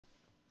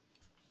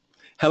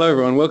Hello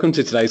everyone, welcome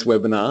to today's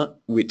webinar,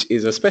 which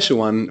is a special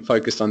one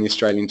focused on the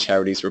Australian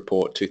Charities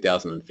Report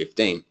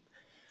 2015.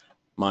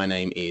 My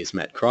name is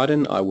Matt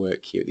Crichton. I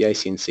work here at the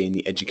ACNC in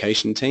the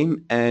education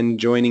team, and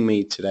joining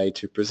me today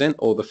to present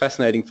all the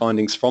fascinating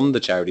findings from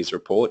the Charities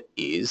Report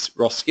is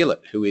Ross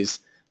Skillett, who is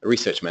a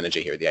research manager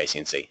here at the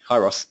ACNC. Hi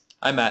Ross.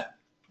 Hi Matt.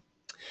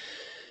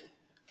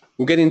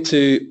 We'll get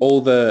into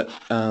all the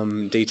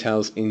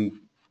details in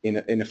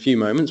a few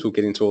moments. We'll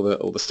get into all the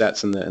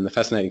stats and the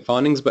fascinating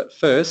findings, but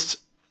first,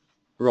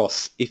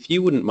 Ross, if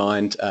you wouldn't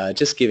mind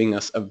just giving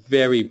us a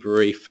very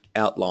brief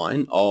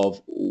outline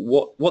of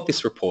what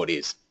this report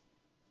is.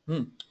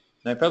 No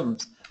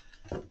problems.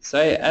 So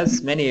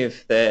as many of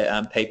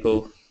the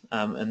people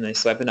in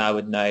this webinar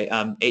would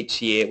know, each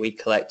year we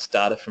collect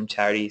data from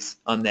charities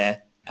on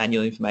their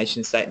annual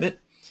information statement.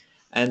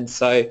 And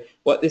so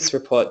what this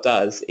report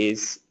does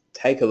is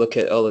take a look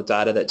at all the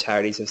data that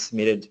charities have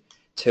submitted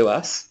to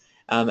us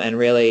and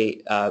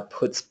really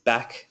puts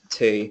back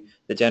to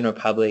the general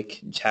public,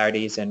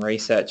 charities and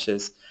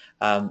researchers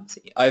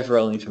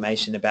overall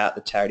information about the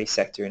charity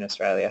sector in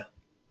Australia.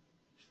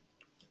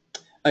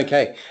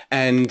 Okay,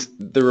 and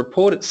the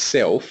report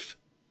itself,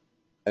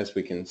 as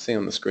we can see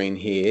on the screen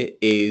here,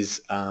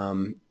 is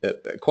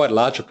quite a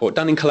large report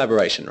done in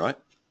collaboration, right?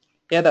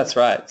 Yeah, that's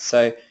right.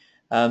 So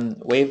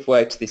we've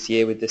worked this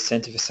year with the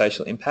Centre for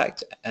Social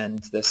Impact and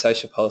the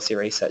Social Policy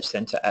Research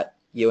Centre at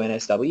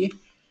UNSW,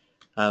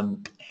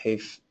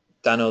 who've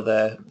done all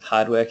the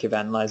hard work of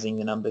analysing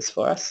the numbers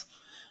for us,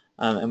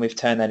 and we've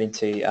turned that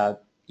into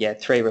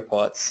 3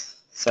 reports.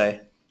 So,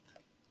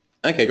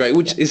 okay, great.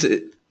 Which is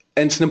it?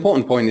 And it's an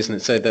important point, isn't it?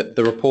 So that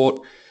the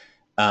report,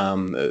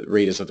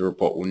 readers of the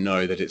report will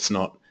know that it's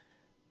not.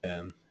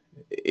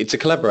 It's a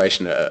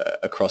collaboration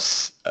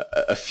across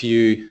a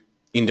few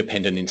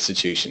independent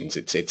institutions.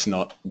 It's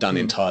not done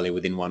entirely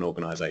within one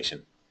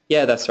organisation.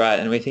 Yeah, that's right,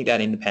 and we think that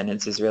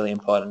independence is really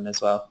important as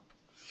well.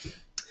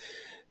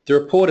 The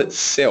report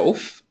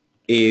itself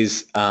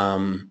is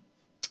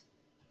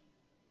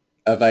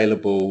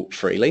available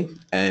freely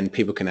and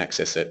people can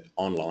access it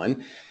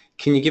online.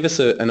 Can you give us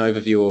an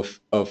overview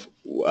of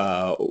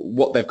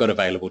what they've got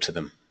available to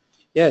them?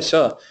 Yeah,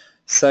 sure.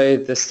 So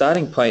the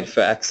starting point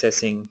for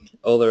accessing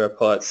all the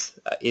reports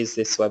is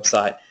this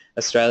website,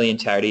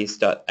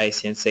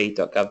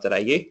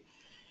 australiancharities.acnc.gov.au.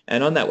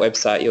 And on that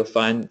website you'll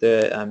find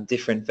the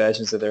different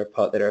versions of the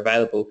report that are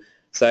available.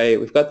 So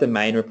we've got the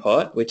main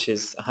report, which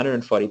is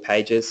 140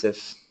 pages of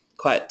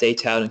quite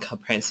detailed and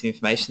comprehensive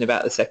information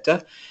about the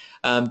sector.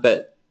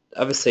 But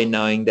obviously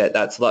knowing that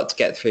that's a lot to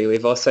get through,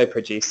 we've also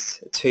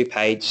produced a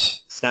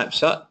 2-page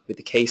snapshot with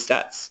the key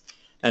stats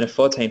and a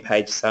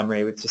 14-page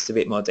summary with just a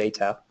bit more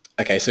detail.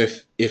 Okay, so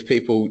if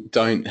people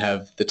don't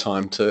have the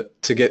time to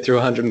get through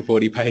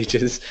 140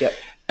 pages Yep.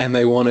 and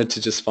they wanted to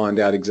just find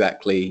out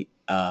exactly,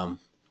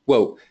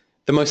 well,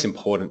 the most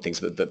important things,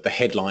 the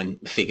headline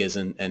figures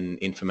and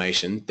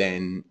information,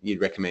 then you'd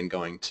recommend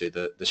going to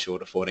the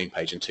shorter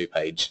 14-page and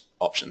 2-page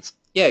options.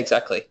 Yeah,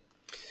 exactly.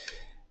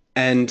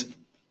 And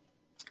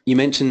you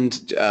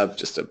mentioned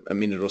just a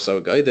minute or so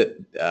ago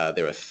that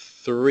there are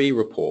 3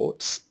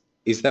 reports.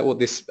 Is that what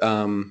this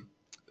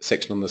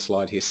section on the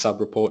slide here,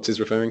 sub-reports, is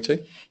referring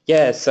to?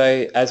 Yeah,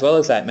 so as well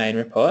as that main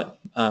report,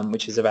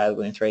 which is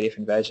available in 3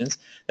 different versions,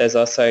 there's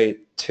also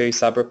 2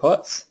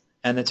 sub-reports.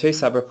 And the 2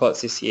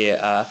 sub-reports this year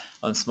are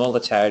on smaller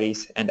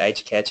charities and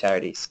aged care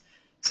charities.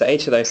 So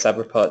each of those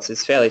sub-reports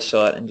is fairly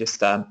short and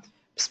just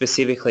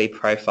specifically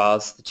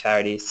profiles the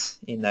charities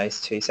in those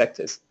 2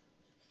 sectors.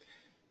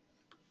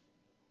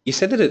 You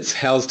said that it's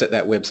housed at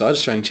that website,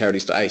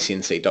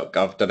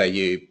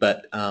 australiancharities.acnc.gov.au,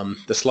 but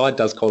the slide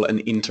does call it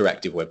an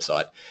interactive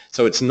website.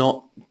 So it's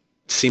not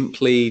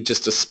simply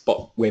just a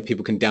spot where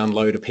people can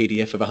download a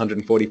PDF of a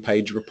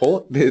 140-page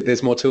report.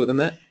 There's more to it than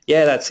that?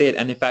 Yeah, that's it.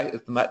 And in fact,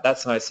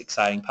 that's the most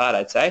exciting part,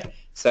 I'd say.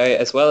 So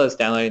as well as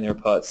downloading the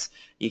reports,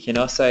 you can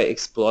also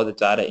explore the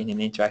data in an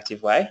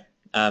interactive way.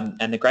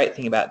 And the great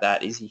thing about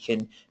that is you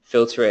can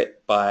filter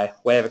it by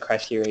whatever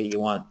criteria you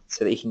want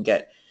so that you can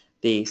get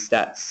the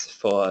stats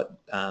for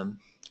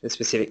the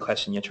specific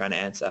question you're trying to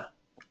answer.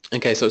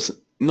 Okay, so it's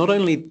not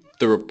only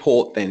the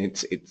report then,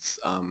 it's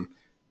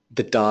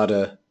the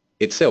data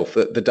itself,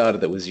 the data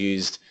that was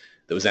used,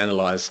 that was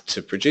analysed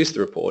to produce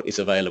the report is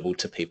available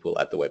to people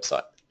at the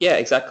website. Yeah,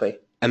 exactly.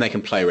 And they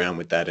can play around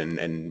with that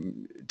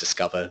and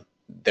discover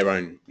their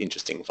own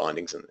interesting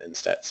findings and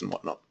stats and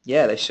whatnot.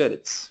 Yeah, they should.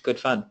 It's good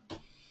fun.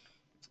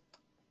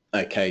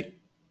 Okay,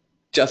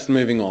 just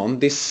moving on.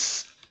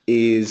 This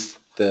is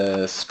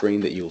the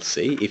screen that you'll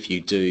see if you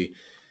do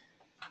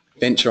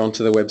venture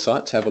onto the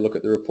website to have a look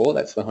at the report.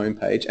 That's the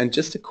homepage. And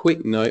just a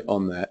quick note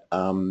on that,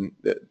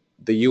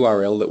 the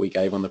URL that we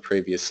gave on the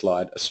previous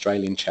slide,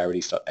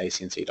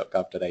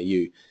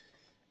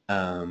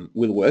 australiancharities.acnc.gov.au,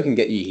 will work and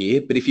get you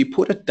here. But if you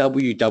put a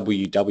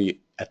www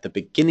at the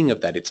beginning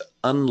of that, it's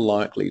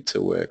unlikely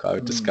to work.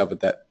 I've discovered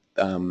that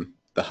the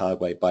hard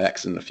way by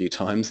accident a few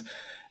times.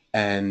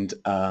 And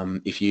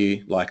if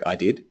you, like I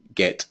did,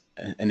 get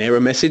an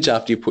error message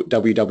after you put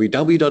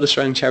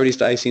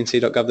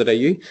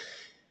www.australiancharities.acnc.gov.au,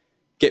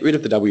 get rid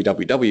of the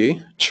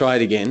www, try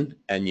it again,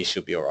 and you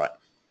should be all right.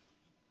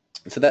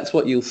 So that's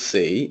what you'll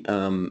see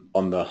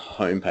on the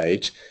home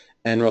page.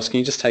 And Ross, can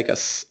you just take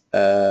us,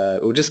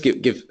 or just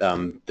give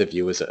the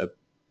viewers a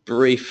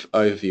brief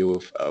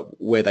overview of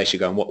where they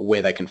should go and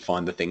where they can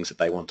find the things that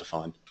they want to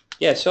find?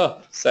 Yeah,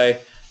 sure. So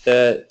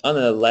on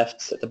the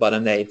left at the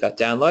bottom there, you've got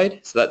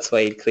download. So that's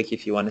where you click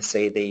if you want to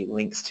see the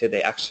links to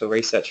the actual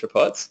research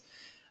reports.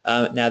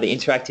 Now, the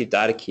interactive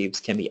data cubes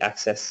can be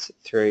accessed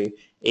through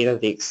either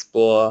the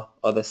Explore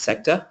or the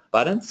Sector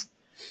buttons.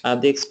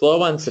 The Explore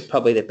one's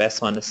probably the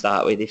best one to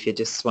start with if you're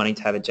just wanting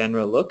to have a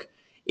general look.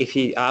 If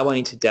you are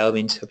wanting to delve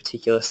into a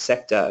particular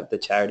sector of the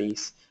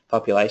charities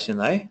population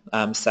though,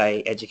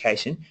 say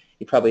education,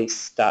 you probably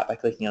start by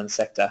clicking on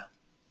Sector.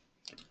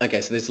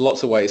 Okay, so there's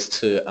lots of ways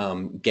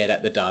to get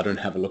at the data and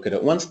have a look at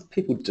it. Once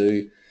people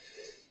do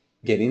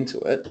get into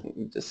it,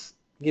 just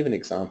give an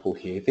example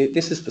here.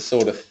 This is the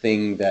sort of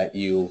thing that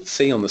you'll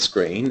see on the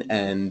screen,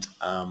 and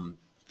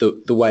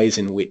the ways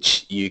in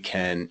which you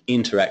can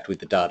interact with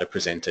the data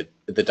presented,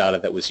 the data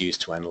that was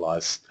used to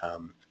analyse,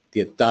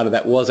 the data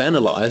that was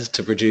analysed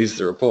to produce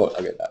the report.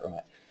 I'll get that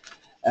right.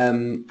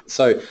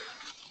 So,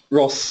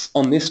 Ross,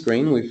 on this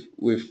screen,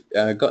 we've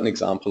got an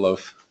example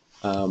of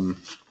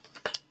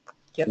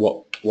Yep.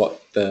 what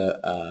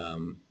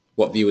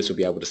viewers will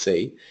be able to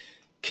see.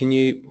 Can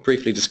you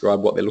briefly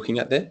describe what they're looking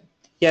at there?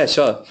 Yeah,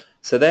 sure.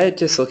 So they're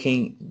just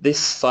looking, this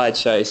slide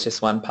shows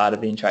just one part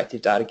of the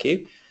interactive data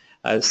cube.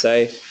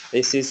 So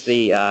this is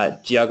the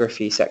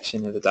geography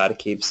section of the data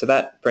cube. So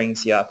that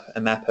brings you up a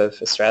map of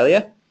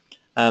Australia.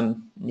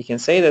 You can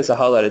see there's a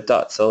whole lot of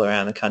dots all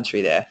around the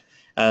country there,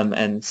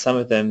 and some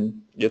of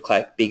them look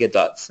like bigger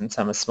dots and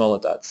some are smaller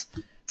dots.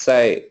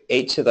 So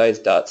each of those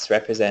dots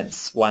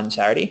represents one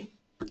charity,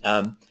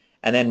 and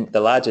then the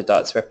larger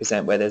dots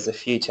represent where there's a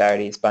few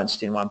charities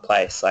bunched in one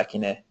place, like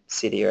in a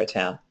city or a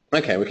town.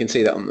 Okay, we can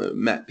see that on the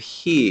map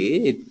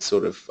here. It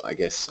sort of, I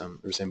guess,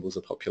 resembles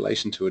a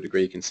population to a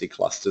degree. You can see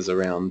clusters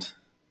around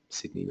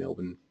Sydney,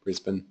 Melbourne,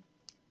 Brisbane.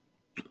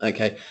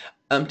 Okay,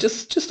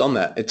 just on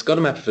that, it's got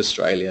a map of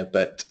Australia,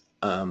 but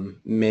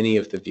many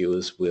of the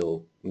viewers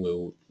will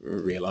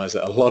realise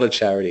that a lot of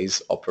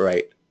charities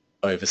operate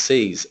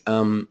overseas.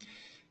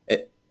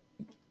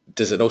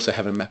 Does it also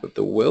have a map of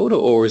the world,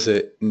 or is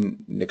it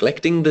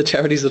neglecting the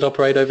charities that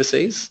operate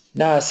overseas?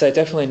 No, so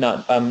definitely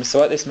not. So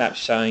what this map's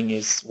showing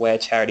is where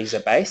charities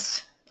are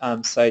based.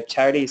 So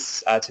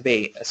charities, to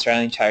be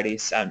Australian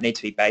charities, need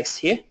to be based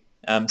here.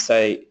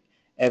 So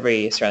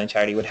every Australian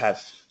charity would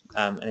have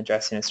an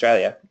address in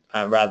Australia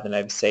rather than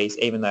overseas,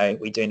 even though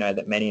we do know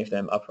that many of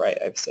them operate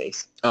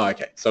overseas. Oh,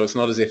 okay. So it's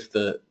not as if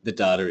the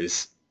data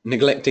is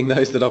neglecting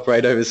those that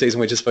operate overseas and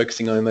we're just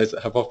focusing on those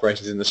that have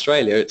operations in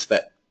Australia. It's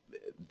that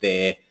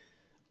their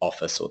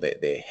office or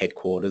their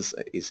headquarters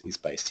is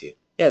based here.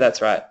 Yeah,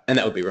 that's right. And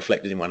that would be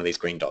reflected in one of these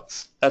green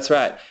dots. That's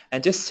right.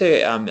 And just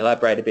to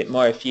elaborate a bit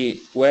more, if you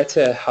were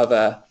to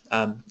hover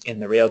in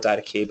the real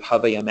data cube,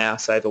 hover your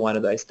mouse over one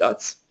of those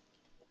dots,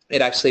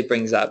 it actually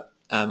brings up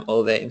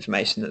all the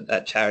information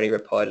that charity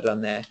reported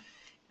on their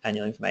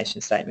annual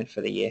information statement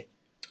for the year.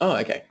 Oh,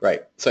 okay,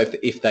 great. So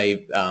if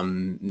they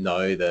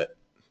know that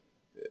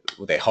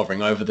they're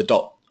hovering over the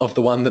dot of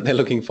the one that they're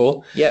looking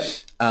for, yep,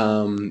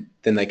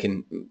 then they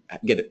can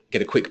get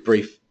a quick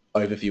brief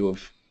overview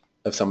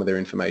of some of their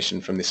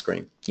information from this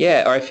screen.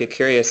 Yeah, or if you're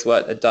curious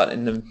what a dot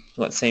in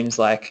what seems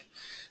like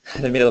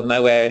the middle of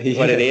nowhere,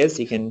 what it is,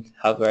 you can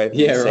hover over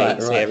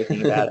and see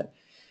everything about it.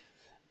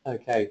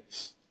 Okay,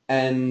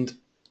 and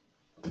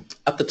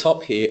at the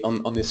top here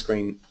on this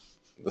screen,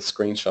 the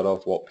screenshot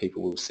of what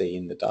people will see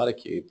in the data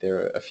cube, there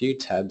are a few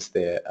tabs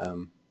there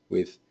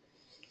with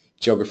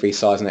geography,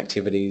 size and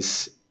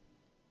activities,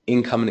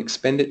 income and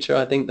expenditure,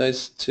 I think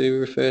those two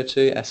refer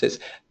to, assets.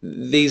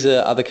 These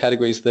are other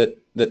categories that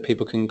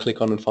people can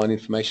click on and find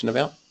information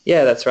about?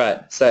 Yeah, that's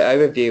right. So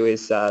overview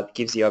is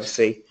gives you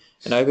obviously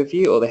an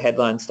overview or the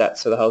headline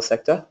stats for the whole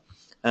sector,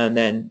 and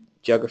then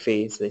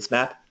geography is this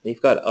map.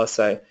 You've got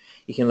also,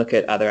 you can look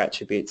at other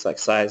attributes like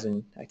size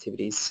and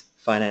activities,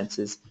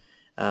 finances,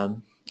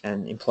 and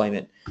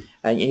employment.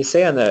 And you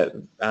see on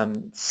the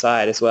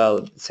side as well,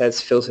 it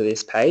says filter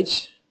this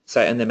page.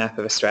 So in the map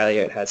of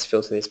Australia, it has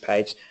filter this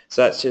page.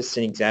 So that's just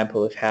an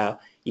example of how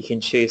you can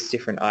choose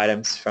different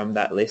items from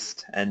that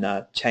list and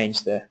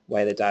change the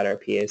way the data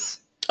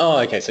appears. Oh,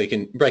 okay. So you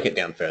can break it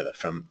down further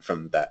from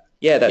that.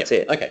 Yeah, that's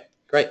it. Okay,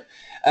 great.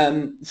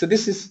 So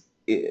this is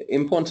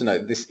important to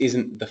note. This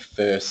isn't the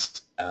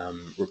first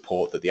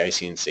report that the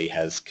ACNC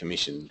has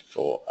commissioned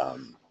for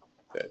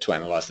to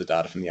analyse the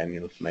data from the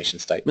annual information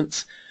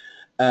statements.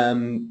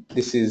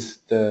 This is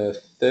the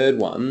third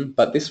one,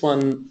 but this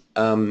one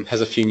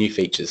has a few new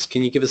features.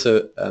 Can you give us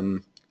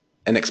an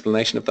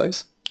explanation of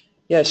those?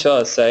 Yeah,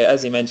 sure. So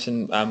as you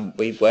mentioned,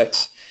 we've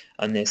worked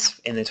on this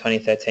in the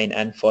 2013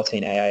 and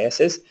 14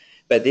 AISs,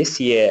 but this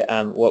year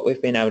what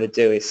we've been able to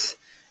do is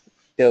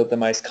build the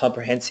most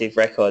comprehensive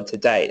record to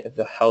date of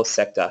the whole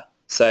sector.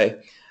 So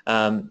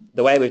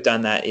the way we've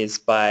done that is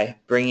by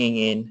bringing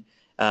in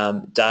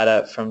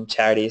data from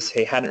charities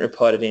who hadn't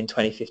reported in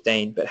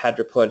 2015 but had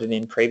reported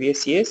in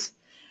previous years.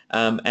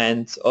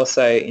 and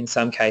also in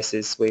some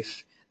cases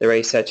the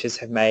researchers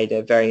have made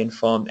a very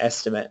informed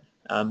estimate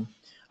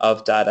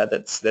of data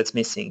that's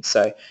missing.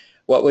 So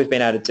what we've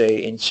been able to do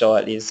in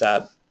short is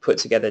put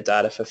together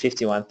data for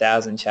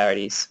 51,000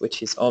 charities,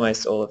 which is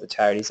almost all of the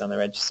charities on the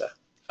register.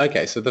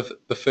 Okay, so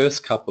the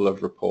first couple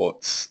of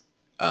reports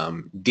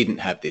didn't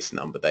have this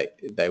number.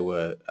 They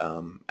were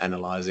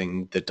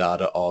analysing the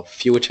data of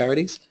fewer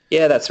charities?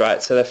 Yeah, that's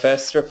right. So the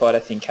first report I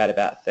think had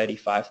about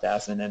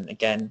 35,000, and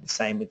again, the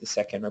same with the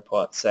second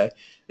report. So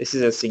this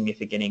is a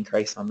significant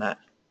increase on that.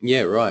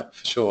 Yeah, right,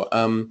 for sure.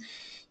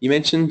 You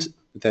mentioned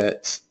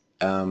that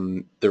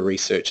the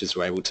researchers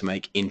were able to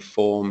make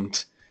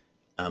informed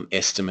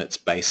estimates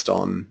based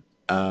on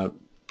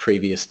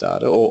previous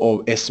data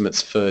or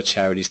estimates for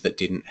charities that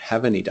didn't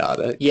have any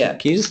data. Yeah.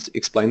 Can you just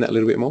explain that a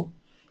little bit more?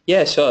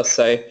 Yeah, sure.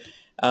 So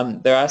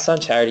there are some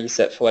charities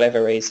that for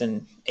whatever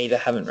reason either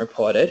haven't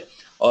reported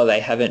or they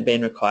haven't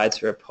been required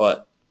to report,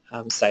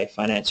 say,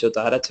 financial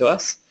data to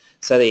us.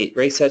 So the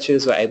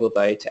researchers were able,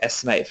 though, to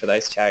estimate for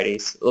those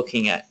charities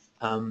looking at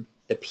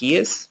the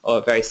peers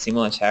or very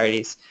similar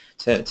charities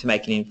to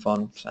make an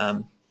informed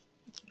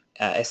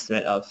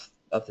estimate of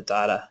the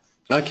data.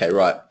 Okay,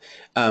 right.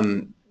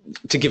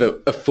 To give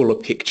a fuller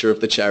picture of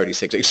the charity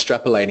sector,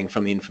 extrapolating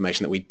from the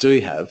information that we do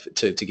have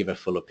to give a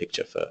fuller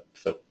picture for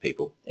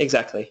people.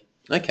 Exactly.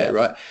 Okay, Yeah.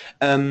 right.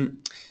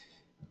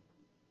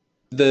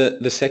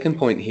 The second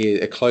point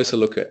here, a closer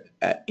look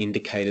at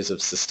indicators of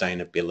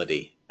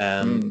sustainability.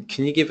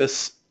 Can you give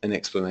us an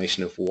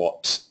explanation of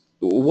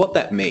what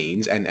that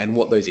means and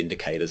what those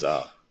indicators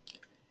are?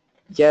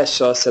 Yeah,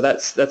 sure. So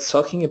that's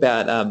talking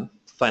about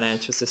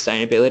financial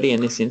sustainability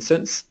in this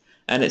instance,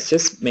 and it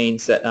just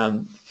means that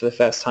for the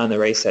first time the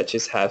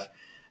researchers have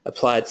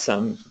applied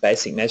some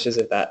basic measures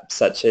of that,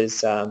 such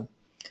as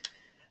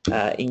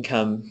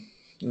income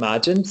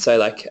margin. So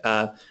like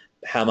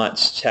how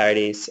much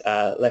charities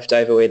are left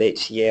over with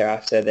each year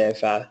after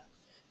they've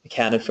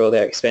accounted for all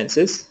their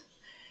expenses,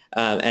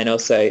 and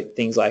also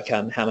things like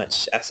how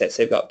much assets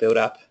they've got built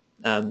up,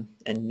 and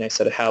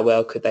sort of how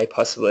well could they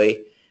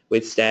possibly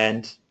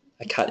withstand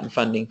a cut in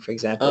funding, for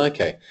example.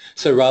 Okay,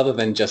 so rather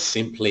than just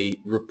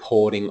simply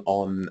reporting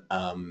on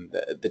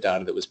the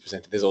data that was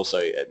presented, there's also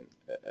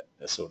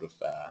a sort of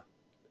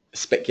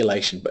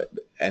speculation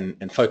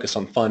and focus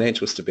on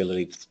financial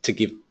stability to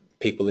give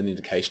people an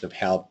indication of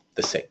how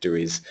the sector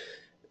is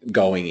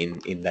going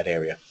in that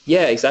area.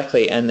 Yeah,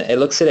 exactly, and it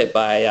looks at it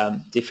by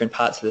different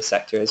parts of the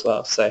sector as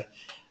well. So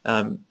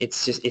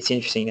it's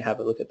interesting to have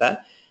a look at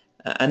that.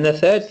 And the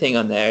third thing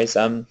on there is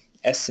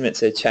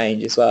estimates of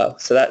change as well.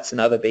 So that's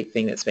another big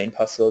thing that's been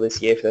possible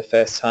this year for the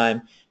first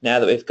time. Now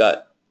that we've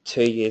got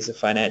 2 years of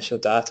financial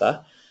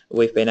data,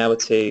 we've been able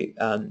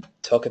to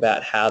talk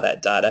about how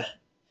that data,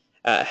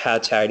 how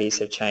charities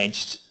have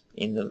changed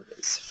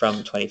from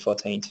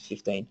 2014 to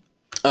 15.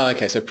 Oh,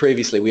 okay, so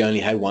previously we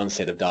only had one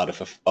set of data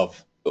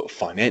of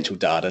financial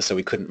data, so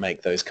we couldn't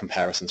make those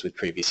comparisons with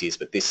previous years,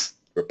 but this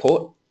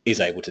report is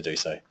able to do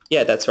so.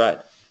 Yeah, that's right.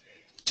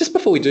 Just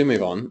before we do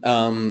move on,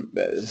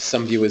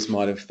 some viewers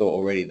might have thought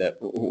already that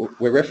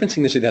we're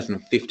referencing the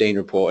 2015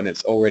 report and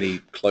it's already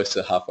close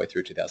to halfway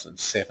through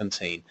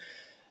 2017.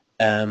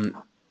 Can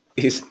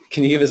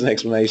you give us an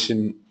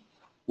explanation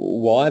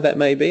why that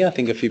may be? I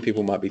think a few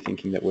people might be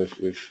thinking that we're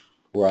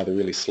either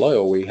really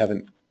slow or we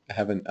haven't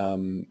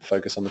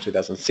focused on the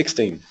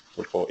 2016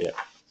 report yet.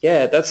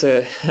 Yeah, that's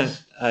a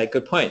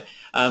good point.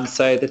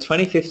 So the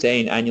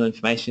 2015 annual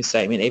information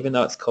statement, even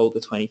though it's called the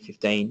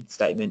 2015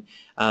 statement,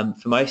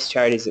 for most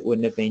charities it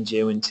wouldn't have been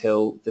due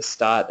until the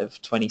start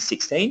of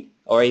 2016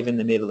 or even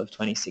the middle of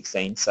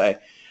 2016. So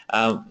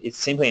it's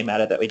simply a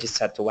matter that we just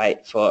had to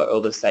wait for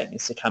all the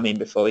statements to come in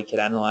before we could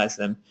analyse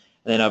them.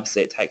 And then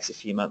obviously it takes a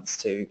few months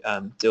to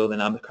do all the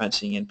number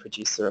crunching and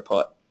produce the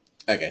report.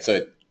 Okay,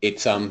 so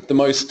it's the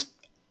most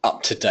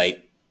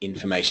up-to-date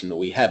information that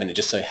we have, and it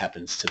just so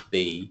happens to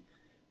be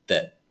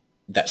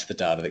that's the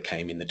data that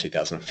came in the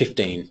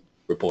 2015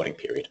 reporting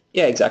period.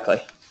 Yeah, exactly.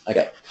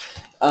 Okay.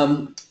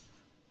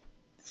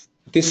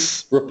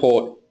 This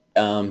report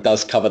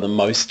does cover the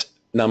most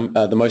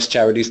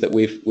charities that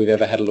we've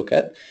ever had a look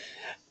at,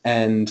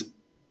 and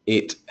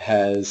it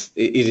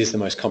is the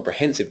most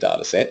comprehensive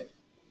data set.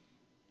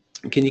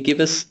 Can you give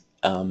us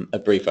a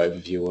brief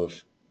overview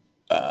of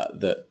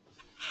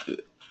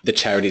the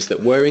charities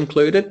that were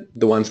included,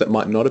 the ones that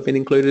might not have been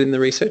included in the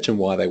research, and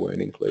why they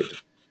weren't included?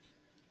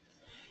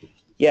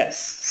 Yes.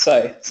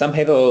 So some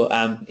people,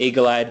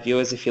 eagle-eyed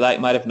viewers, if you like,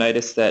 might have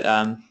noticed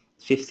that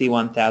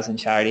 51,000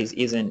 charities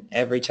isn't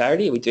every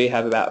charity. We do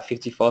have about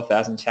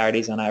 54,000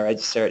 charities on our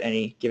register at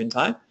any given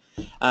time.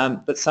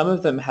 But some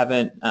of them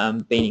haven't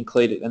been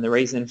included, and the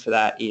reason for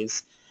that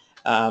is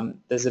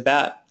there's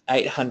about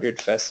 800,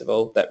 first of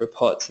all, that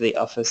report to the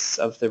Office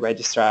of the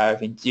Registrar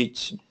of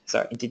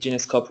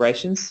Indigenous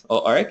Corporations,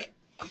 or ORIC.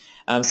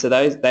 So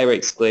they were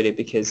excluded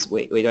because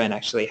we don't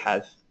actually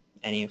have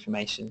any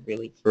information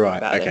really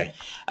about okay.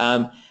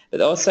 it.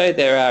 But also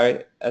there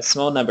are a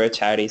small number of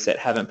charities that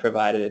haven't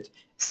provided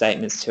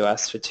statements to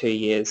us for 2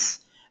 years,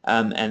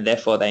 and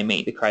therefore they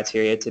meet the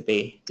criteria to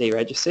be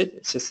deregistered.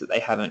 It's just that they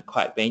haven't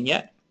quite been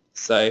yet.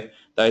 So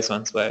those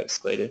ones were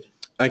excluded.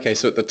 Okay,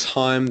 so at the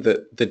time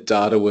that the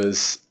data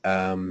was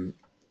downloaded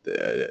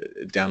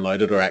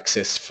or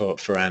accessed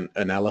for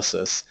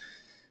analysis,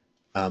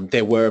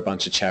 there were a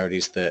bunch of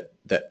charities that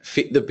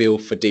fit the bill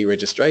for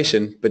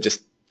deregistration but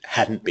just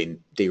hadn't been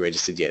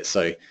deregistered yet.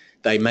 So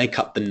they make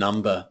up the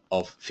number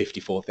of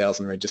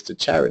 54,000 registered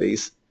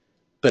charities,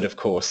 but of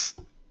course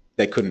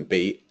they couldn't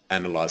be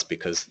analysed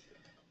because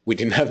we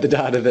didn't have the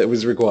data that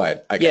was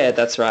required. Okay. Yeah,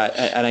 that's right.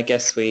 And I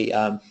guess we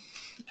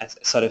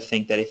sort of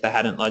think that if they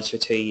hadn't lodged for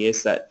 2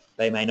 years, that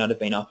they may not have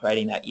been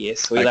operating that year.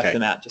 So we left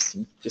them out just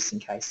in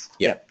case.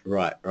 Yep.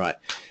 Right.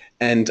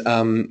 And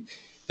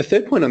the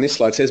third point on this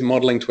slide says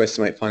modelling to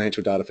estimate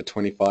financial data for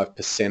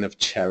 25% of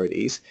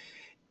charities.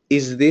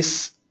 Is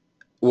this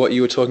what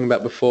you were talking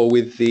about before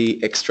with the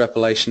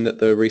extrapolation that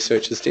the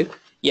researchers did?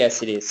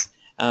 Yes, it is.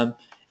 And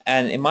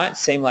it might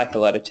seem like a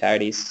lot of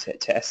charities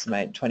to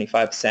estimate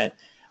 25%.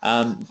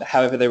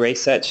 However, the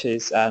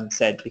researchers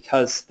said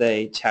because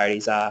the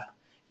charities are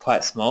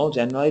quite small,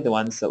 generally, the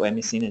ones that we're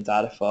missing the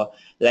data for,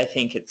 they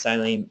think it's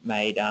only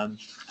made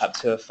up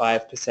to a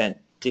 5%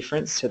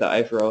 difference to the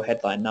overall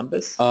headline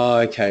numbers. Oh,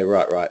 okay,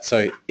 right.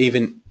 So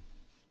even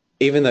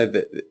though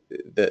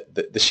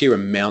the sheer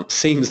amount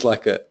seems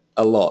like a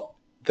lot,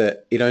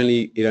 that it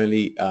only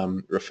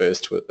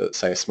refers to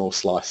say a small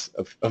slice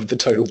of the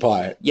total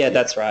pie. Yeah,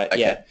 that's right. Okay.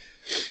 Yeah.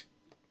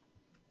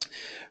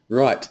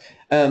 Right.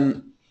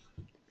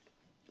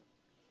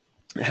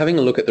 Having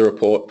a look at the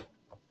report,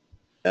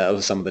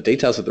 some of the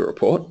details of the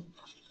report,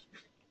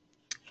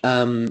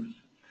 can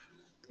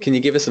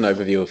you give us an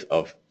overview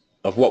of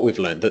what we've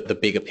learned, the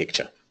bigger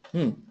picture?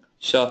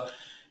 Sure.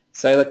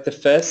 So like the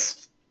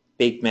first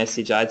big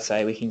message I'd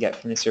say we can get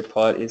from this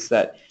report is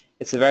that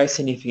it's a very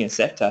significant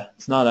sector.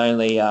 It's not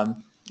only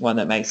one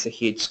that makes a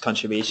huge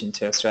contribution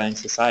to Australian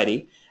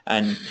society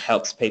and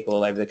helps people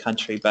all over the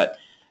country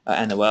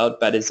and the world,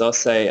 but is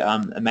also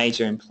a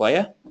major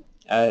employer,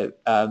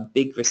 a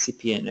big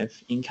recipient of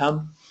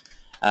income,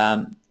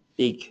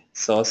 big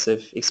source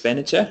of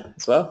expenditure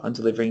as well on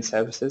delivering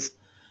services,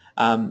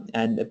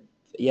 and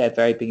a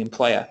very big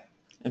employer.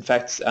 In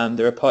fact,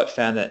 the report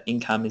found that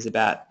income is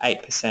about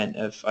 8%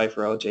 of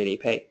overall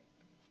GDP.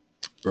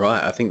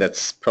 Right, I think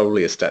that's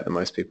probably a stat that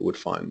most people would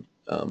find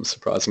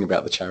surprising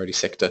about the charity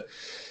sector.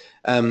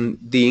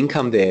 The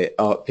income there,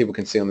 people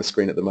can see on the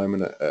screen at the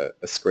moment a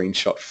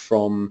screenshot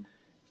from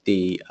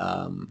the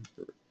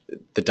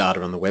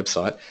data on the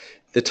website.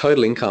 The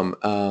total income,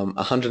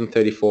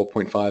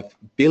 $134.5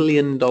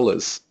 billion.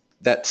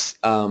 That's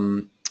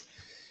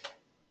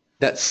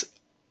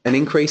an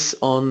increase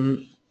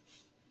on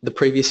the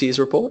previous year's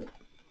report?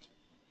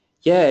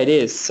 Yeah, it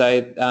is.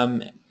 So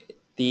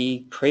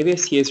the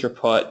previous year's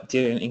report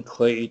didn't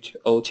include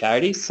all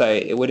charities, so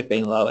it would have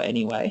been lower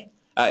anyway.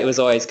 It was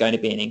always going to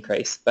be an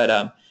increase,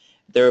 but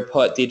the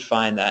report did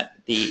find that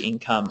the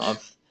income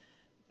of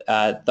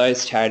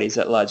those charities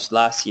that lodged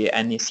last year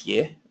and this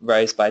year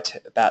rose by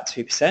about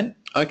 2%.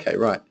 Okay,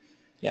 right.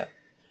 Yeah.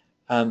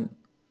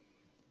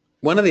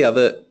 One of the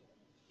other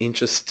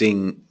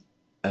interesting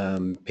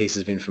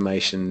pieces of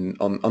information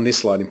on this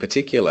slide in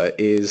particular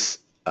is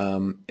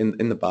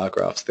in the bar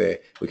graphs there,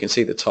 we can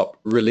see the top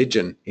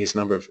religion is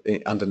number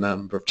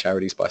of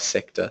charities by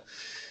sector.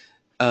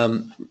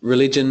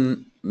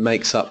 Religion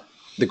makes up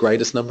the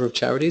greatest number of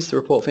charities, the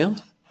report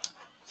found?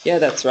 Yeah,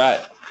 that's right.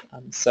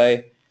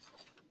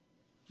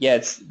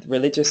 It's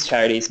religious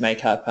charities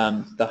make up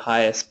the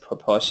highest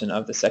proportion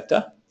of the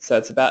sector. So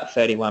it's about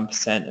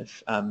 31%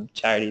 of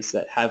charities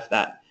that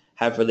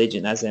have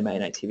religion as their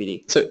main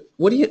activity. So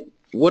what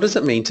does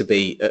it mean to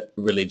be a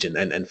religion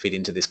and fit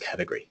into this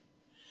category?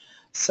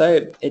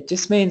 So it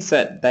just means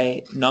that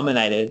they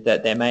nominated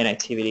that their main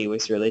activity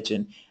was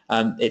religion.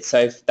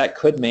 So that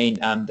could mean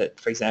that,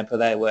 for example,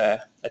 they were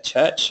a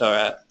church or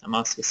a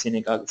mosque, a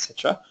synagogue,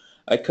 etc.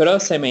 It could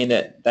also mean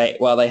that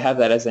while they have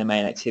that as their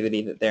main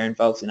activity, that they're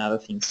involved in other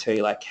things too,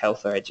 like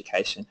health or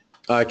education.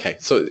 Okay,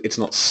 so it's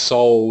not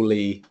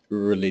solely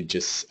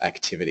religious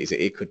activities.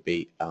 It could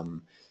be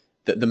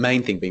the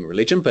main thing being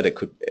religion, but it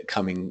could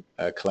come in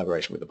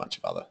collaboration with a bunch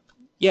of other.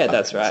 Yeah,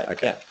 that's right.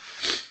 Okay. Yeah.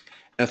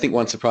 And I think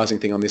one surprising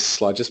thing on this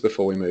slide, just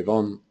before we move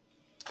on,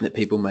 that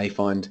people may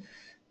find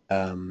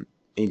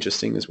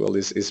interesting as well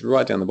is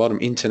right down the bottom,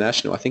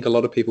 international. I think a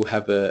lot of people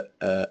have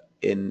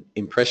an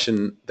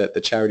impression that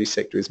the charity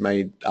sector is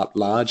made up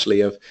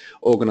largely of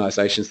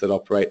organisations that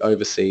operate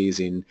overseas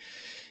in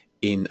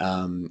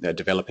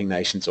developing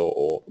nations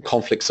or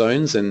conflict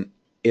zones, and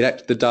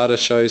the data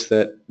shows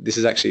that this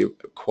is actually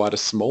quite a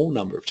small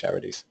number of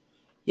charities.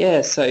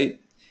 Yeah, so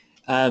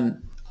a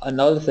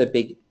lot of the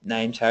big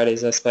name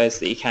charities, I suppose,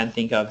 that you can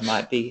think of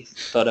might be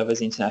thought of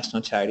as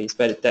international charities,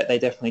 but they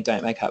definitely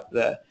don't make up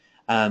the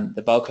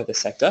bulk of the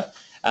sector.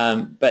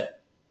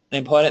 But an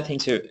important thing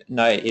to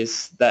note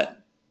is that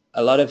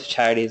a lot of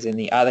charities in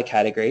the other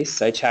categories,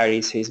 so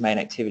charities whose main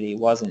activity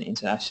wasn't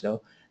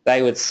international,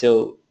 they would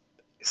still,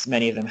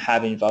 many of them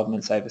have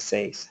involvements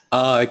overseas.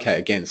 Okay.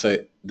 Again, so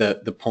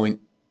the point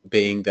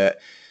being that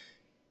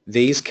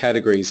these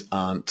categories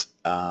aren't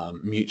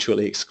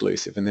mutually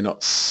exclusive, and they're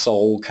not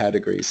sole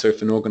categories. So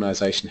if an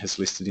organisation has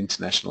listed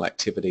international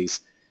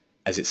activities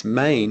as its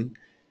main,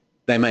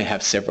 they may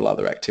have several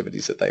other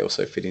activities that they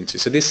also fit into.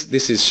 So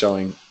this is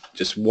showing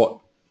just what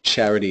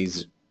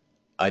charities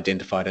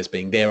identified as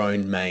being their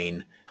own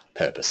main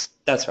purpose.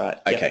 That's right.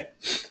 Okay.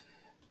 Yep.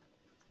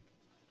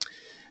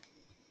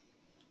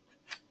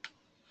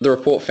 The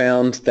report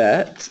found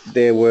that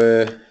there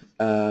was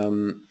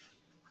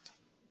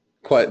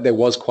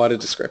quite a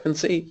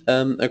discrepancy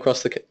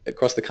across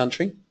the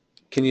country.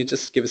 Can you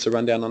just give us a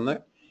rundown on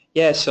that?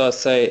 Yeah, sure.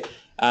 So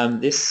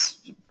this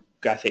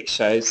graphic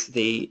shows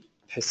the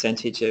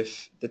percentage of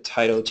the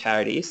total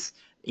charities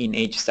in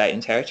each state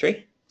and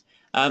territory,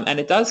 and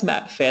it does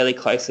map fairly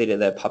closely to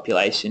the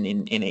population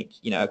in each,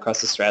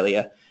 across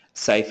Australia.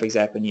 Say, for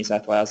example, New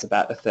South Wales,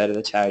 about a third of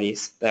the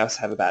charities. They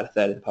also have about a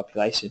third of the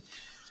population.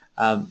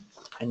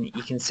 And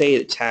you can see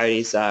that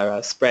charities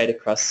are spread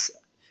across,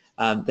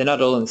 they're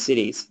not all in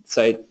cities,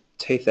 so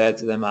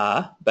 2/3 of them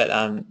are,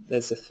 but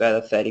there's a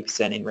further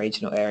 30% in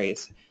regional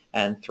areas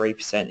and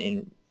 3%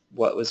 in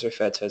what was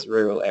referred to as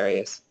rural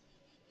areas.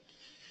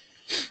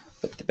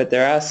 But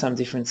there are some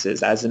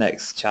differences, as the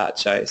next chart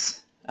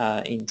shows,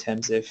 in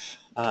terms of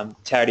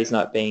charities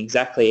not being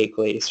exactly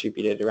equally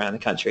distributed around the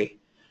country.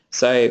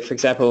 So, for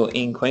example,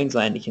 in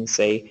Queensland, you can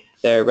see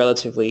there are a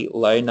relatively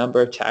low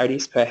number of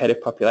charities per head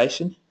of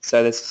population.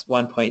 So there's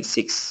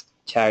 1.6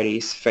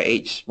 charities for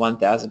each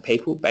 1,000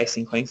 people based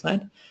in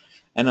Queensland.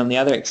 And on the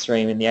other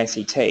extreme in the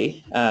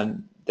ACT,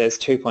 there's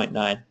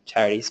 2.9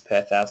 charities per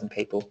 1,000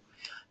 people.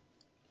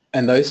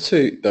 And those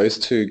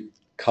two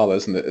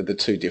colours and the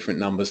two different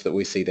numbers that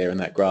we see there in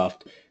that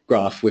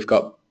graph, we've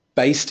got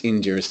based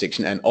in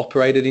jurisdiction and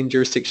operated in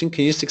jurisdiction.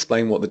 Can you just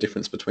explain what the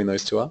difference between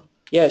those two are?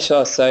 Yeah,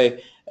 sure. So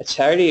a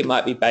charity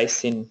might be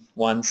based in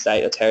one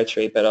state or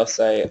territory, but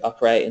also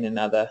operate in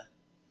another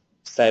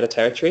state or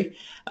territory.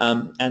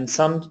 And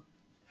some,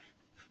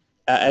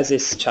 as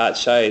this chart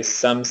shows,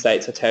 some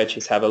states or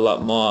territories have a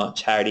lot more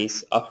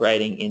charities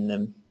operating in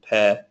them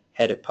per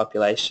head of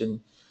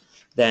population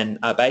than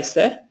are based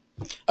there.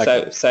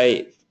 Okay.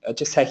 So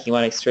just taking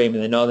one extreme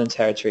in the Northern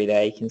Territory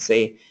there, you can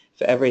see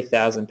for every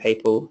 1,000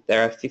 people,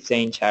 there are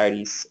 15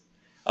 charities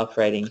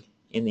operating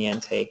in the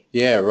NT.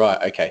 Yeah,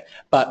 right, okay.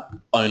 But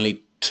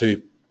only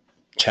 2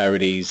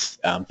 charities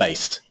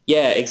based.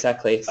 Yeah,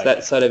 exactly. So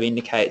that sort of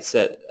indicates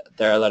that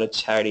there are a lot of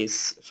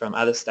charities from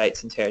other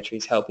states and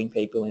territories helping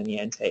people in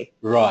the NT.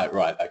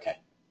 Right, okay.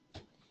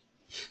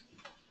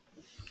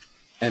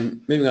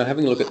 And moving on,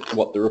 having a look at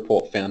what the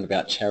report found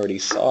about charity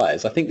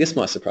size, I think this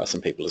might surprise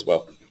some people as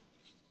well.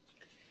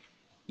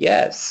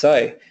 Yeah,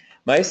 so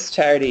most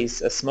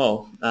charities are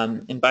small.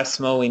 And by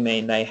small, we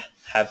mean they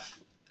have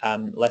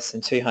less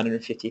than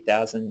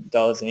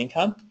 $250,000 in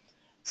income.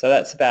 So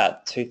that's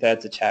about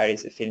 2/3 of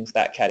charities that fit into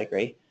that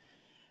category.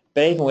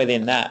 But even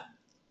within that,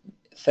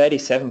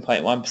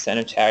 37.1%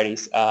 of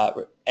charities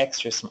are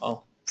extra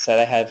small. So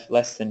they have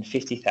less than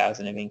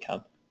 50,000 of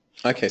income.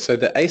 Okay, so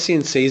the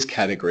ACNC's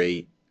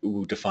category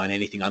will define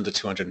anything under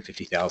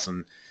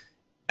 250,000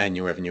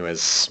 annual revenue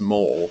as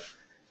small,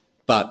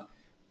 but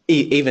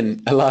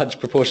even a large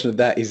proportion of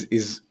that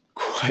is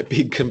quite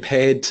big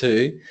compared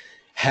to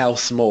how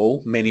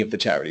small many of the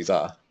charities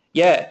are.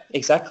 Yeah,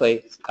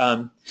 exactly.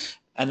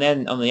 And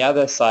then on the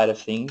other side of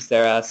things,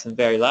 there are some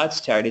very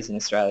large charities in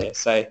Australia.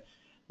 So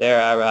there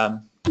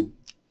are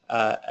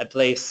at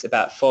least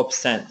about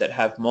 4% that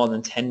have more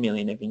than 10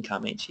 million of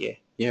income each year.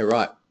 Yeah,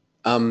 right.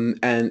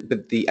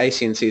 But the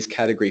ACNC's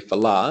category for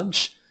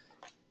large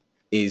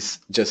is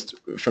just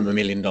from $1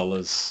 million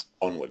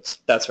onwards.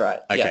 That's right.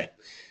 Okay. Yeah.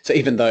 So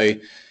even though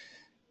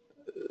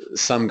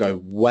some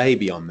go way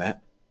beyond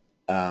that,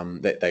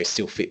 that they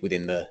still fit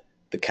within the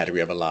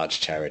category of a large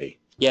charity.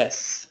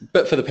 Yes.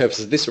 But for the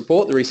purposes of this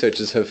report, the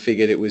researchers have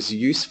figured it was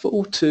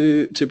useful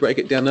to break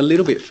it down a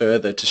little bit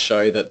further to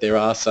show that there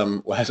are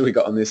some, well, as we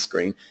got on this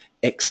screen,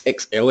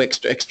 XXL,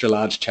 extra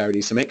large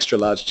charities, some extra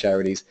large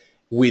charities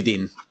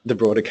within the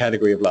broader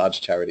category of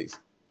large charities.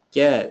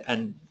 Yeah,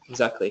 and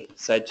exactly.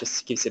 So it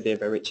just gives a bit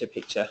of a richer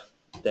picture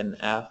than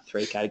our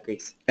 3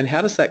 categories. And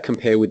how does that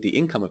compare with the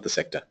income of the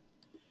sector?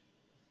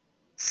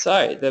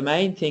 So the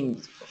main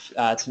thing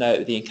to note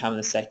with the income of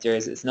the sector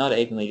is it's not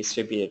evenly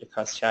distributed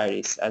across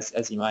charities,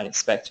 as you might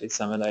expect with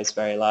some of those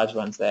very large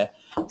ones there.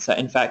 So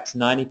in fact,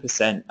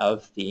 90%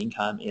 of the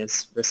income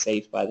is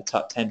received by the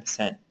top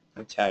 10%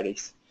 of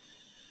charities.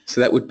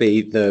 So that would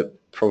be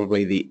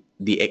probably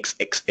the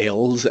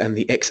XXLs, and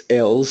the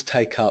XLs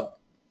take up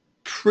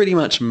pretty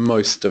much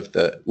most of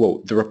the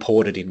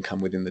reported income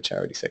within the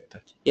charity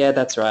sector. Yeah,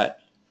 that's right.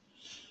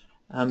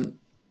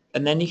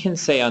 And then you can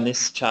see on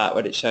this chart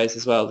what it shows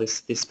as well,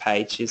 this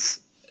page, is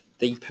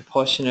the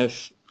proportion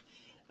of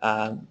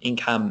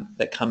income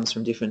that comes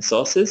from different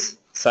sources.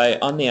 So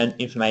on the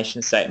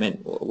information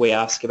statement, we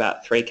ask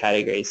about 3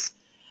 categories.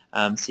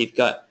 So you've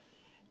got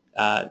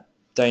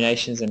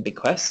donations and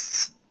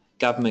bequests,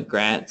 government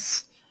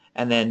grants,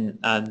 and then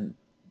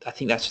I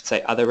think that should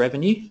say other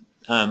revenue.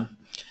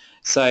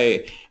 So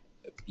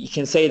you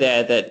can see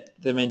there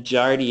that the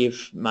majority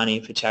of money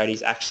for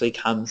charities actually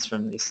comes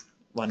from this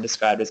one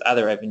described as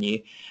other revenue,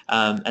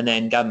 and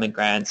then government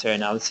grants are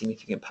another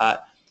significant part.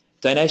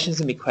 Donations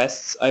and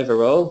bequests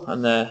overall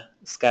on the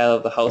scale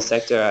of the whole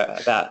sector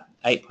are about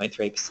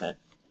 8.3%.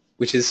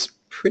 Which is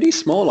pretty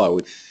small, I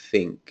would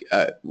think.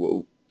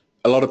 Well,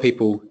 a lot of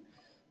people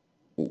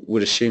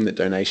would assume that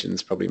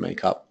donations probably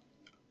make up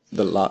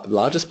the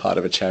largest part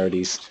of a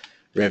charity's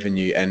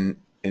revenue and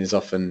is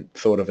often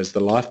thought of as the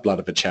lifeblood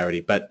of a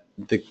charity. But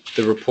the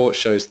report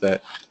shows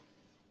that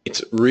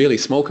it's really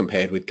small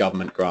compared with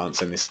government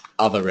grants and this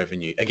other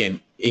revenue. Again,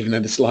 even though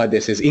the slide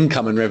there says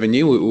income and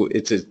revenue,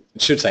 it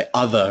should say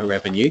other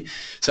revenue.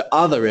 So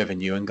other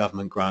revenue and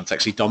government grants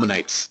actually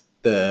dominates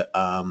the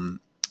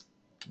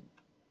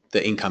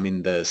income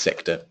in the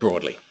sector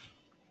broadly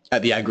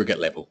at the aggregate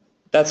level.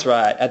 That's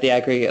right, at the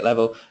aggregate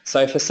level.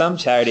 So for some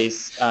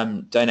charities,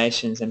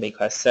 donations and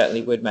bequests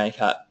certainly would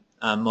make up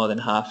more than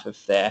half of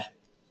their,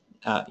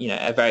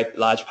 a very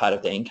large part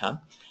of their income.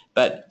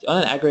 But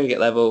on an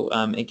aggregate level,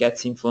 it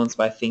gets influenced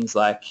by things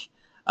like,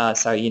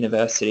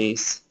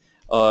 universities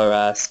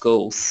or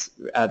schools.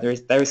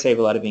 They receive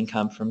a lot of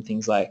income from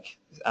things like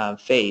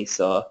fees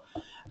or,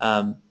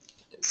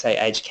 say,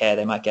 aged care.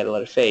 They might get a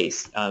lot of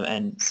fees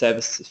and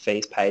service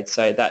fees paid.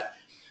 So that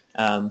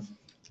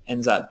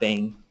ends up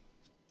being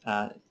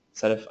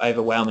sort of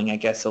overwhelming, I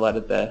guess, a lot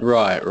of the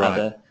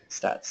other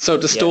stats. So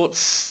it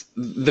distorts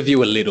the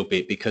view a little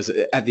bit because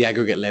at the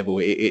aggregate level,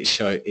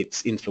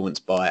 it's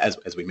influenced by,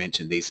 as we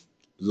mentioned, these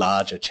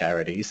larger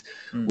charities,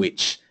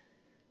 which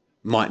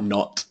might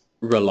not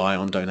rely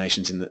on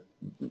donations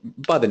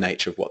by the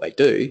nature of what they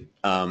do,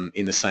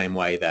 in the same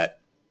way that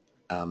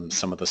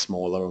some of the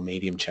smaller or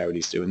medium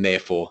charities do, and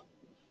therefore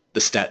the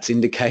stats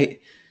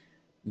indicate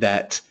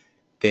that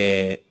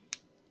the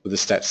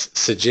stats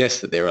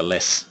suggest that there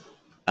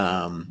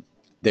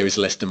is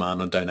less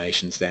demand on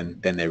donations than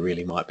there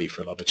really might be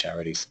for a lot of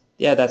charities.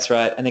 Yeah, that's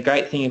right. And the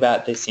great thing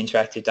about this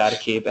interactive data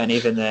cube and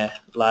even the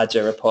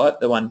larger report,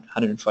 the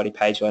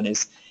 140-page one,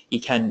 is you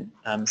can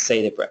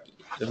see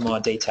the more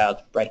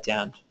detailed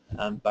breakdown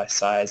by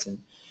size and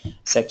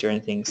sector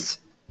and things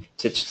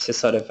to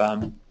sort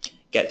of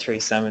get through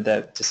some of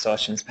the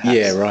distortions perhaps.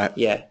 Yeah, right.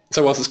 Yeah.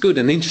 So whilst it's good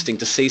and interesting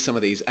to see some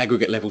of these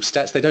aggregate level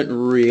stats, they don't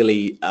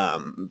really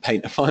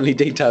paint a finely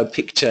detailed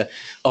picture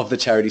of the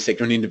charity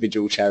sector and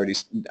individual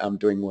charities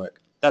doing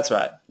work. That's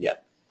right, yeah.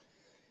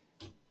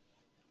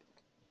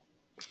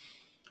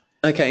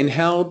 Okay, and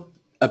how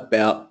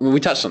about, well, we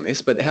touched on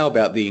this, but how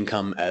about the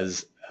income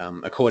as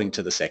according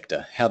to the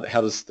sector? What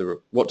does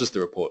the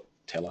report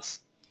tell us?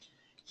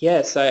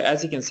 Yeah, so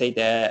as you can see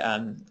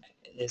there,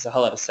 there's a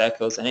whole lot of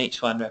circles and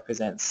each one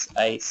represents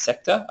a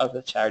sector of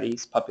the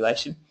charity's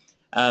population.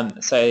 And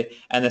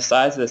the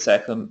size of the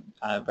circle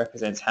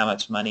represents how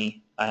much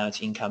money, how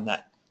much income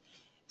that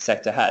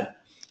sector had.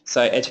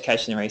 So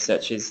education and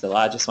research is the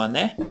largest one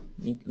there,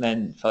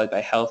 then followed by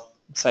health,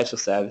 social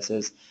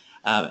services,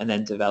 and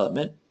then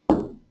development.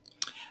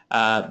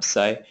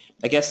 So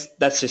I guess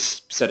that's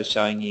just sort of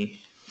showing you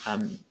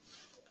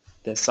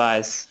the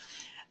size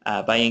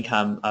by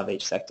income of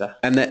each sector.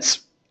 And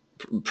that's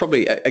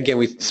probably, again,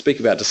 we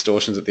speak about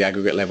distortions at the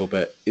aggregate level,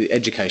 but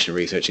education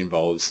research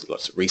involves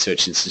lots of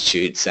research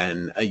institutes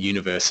and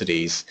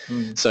universities.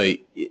 So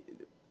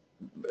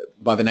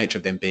by the nature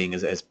of them being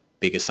as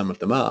big as some of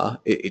them are,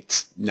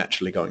 it's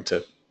naturally going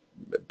to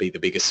be the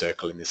biggest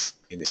circle in this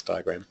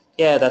diagram.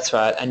 Yeah, that's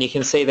right. And you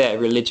can see that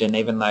religion,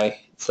 even though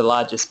it's the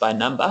largest by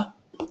number,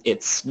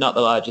 it's not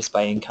the largest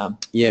by income.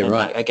 Yeah, and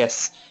right. I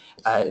guess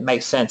it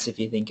makes sense if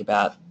you think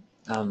about,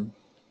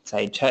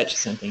 say,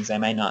 churches and things. They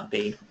may not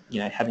be,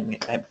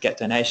 get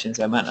donations.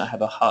 They might not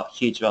have a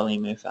huge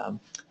volume of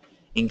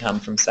income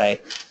from,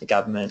 say, the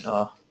government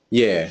or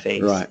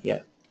fees. Right. Yeah.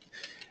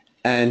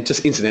 And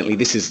just incidentally,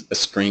 this is a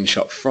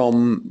screenshot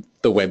from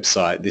the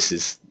website. This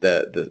is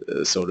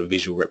the sort of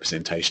visual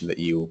representation that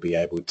you will be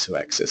able to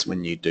access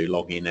when you do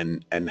log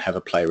in and have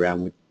a play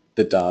around with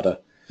the data.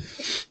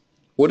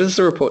 What does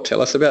the report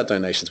tell us about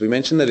donations? We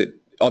mentioned that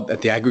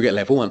at the aggregate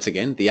level, once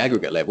again, the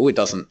aggregate level, it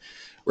doesn't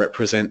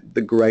represent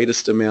the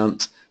greatest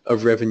amount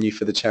of revenue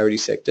for the charity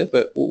sector,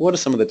 but what are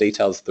some of the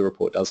details the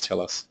report does tell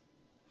us?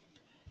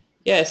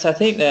 Yes, I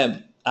think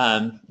the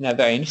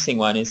very interesting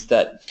one is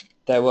that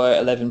there were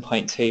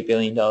 $11.2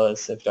 billion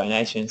of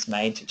donations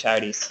made to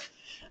charities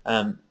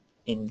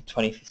in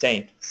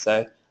 2015.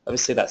 So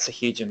obviously that's a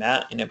huge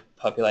amount in a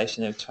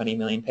population of 20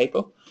 million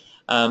people.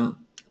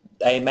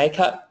 They make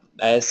up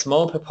a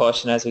small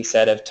proportion, as we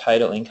said, of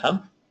total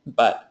income,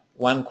 but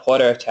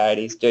 1/4 of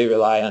charities do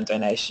rely on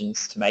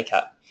donations to make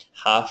up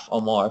half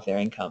or more of their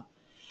income.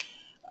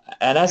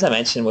 And as I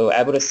mentioned, we were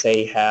able to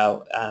see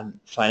how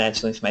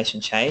financial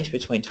information changed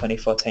between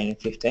 2014 and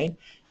 15.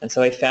 And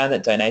so we found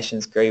that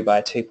donations grew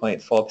by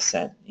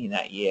 2.4% in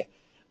that year,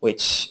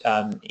 which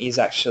is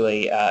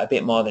actually a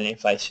bit more than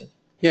inflation.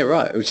 Yeah,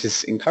 right, which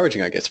is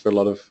encouraging, I guess, for a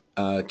lot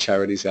of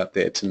charities out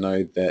there to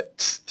know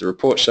that the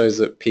report shows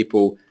that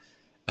people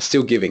are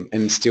still giving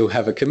and still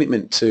have a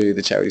commitment to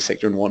the charity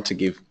sector and want to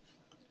give.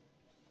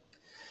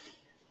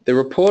 The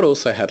report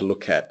also had a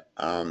look at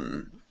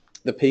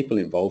the people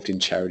involved in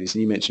charities,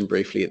 and you mentioned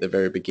briefly at the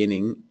very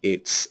beginning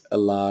it's a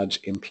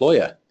large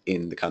employer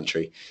in the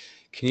country.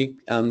 Can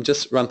you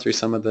just run through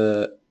some of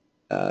the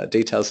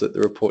details that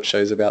the report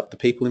shows about the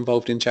people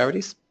involved in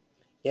charities?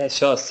 Yeah,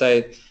 sure.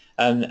 So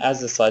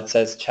as the slide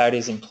says,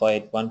 charities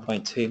employed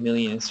 1.2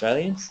 million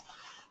Australians,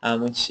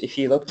 which if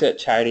you looked at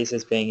charities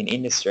as being an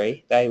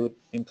industry, they would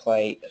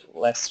employ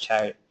less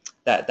charity,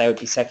 that they would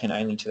be second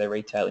only to the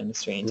retail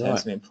industry in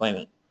terms of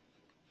employment.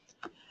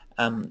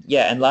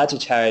 Yeah, and larger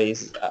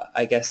charities,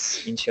 I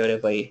guess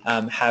intuitively,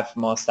 have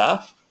more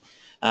staff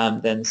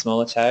than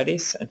smaller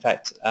charities. In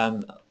fact,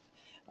 a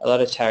lot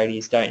of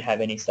charities don't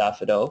have any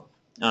staff at all.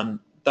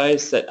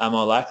 Those that are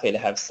more likely to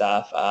have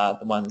staff are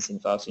the ones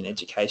involved in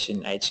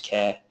education, aged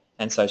care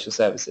and social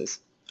services.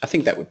 I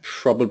think that would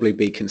probably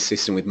be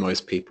consistent with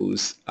most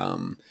people's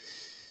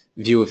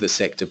view of the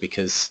sector,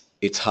 because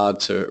it's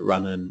hard to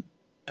run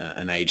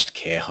an aged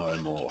care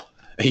home or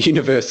a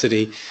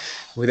university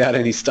without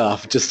any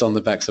staff, just on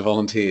the backs of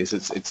volunteers.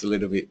 It's a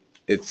little bit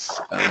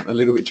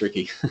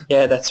tricky.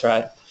 Yeah, that's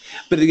right.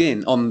 But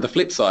again, on the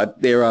flip side,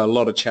 there are a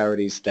lot of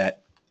charities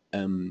that,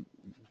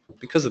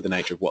 because of the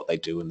nature of what they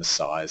do and the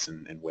size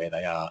and where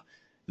they are,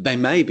 they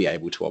may be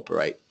able to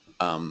operate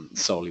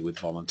solely with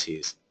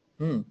volunteers.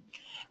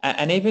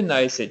 And even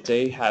those that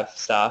do have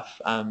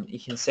staff, you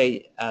can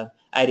see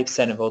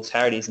 80% of all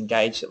charities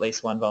engage at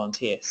least one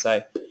volunteer.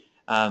 So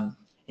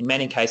in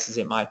many cases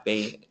it might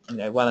be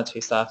one or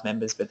two staff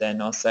members, but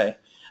then also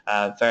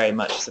very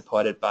much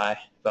supported by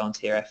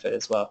volunteer effort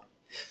as well.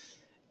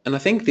 And I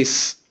think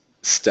this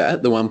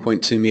stat, the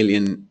 1.2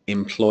 million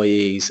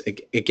employees,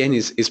 again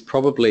is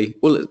probably,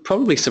 well, it's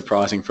probably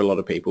surprising for a lot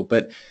of people,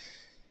 but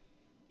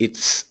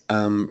it's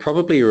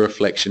probably a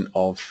reflection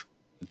of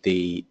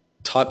the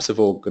types of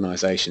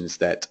organisations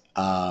that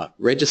are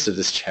registered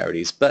as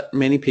charities, but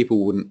many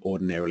people wouldn't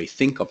ordinarily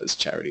think of as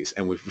charities,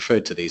 and we've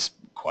referred to these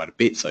quite a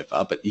bit so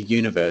far, but a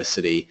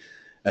university,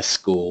 a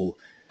school,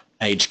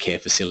 aged care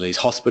facilities,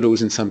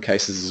 hospitals in some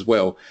cases as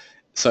well.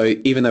 So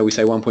even though we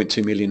say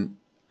 1.2 million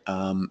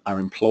are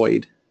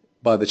employed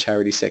by the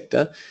charity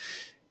sector,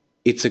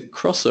 it's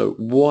across a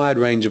wide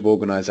range of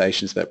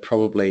organisations that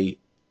probably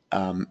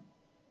go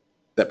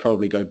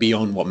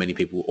beyond what many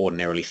people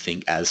ordinarily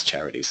think as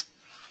charities.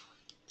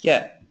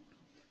 Yeah.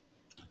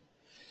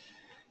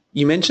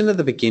 You mentioned at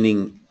the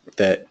beginning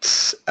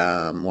that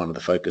one of the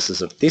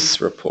focuses of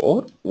this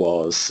report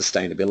was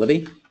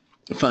sustainability,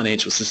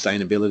 financial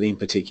sustainability in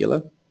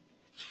particular.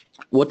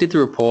 What did the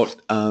report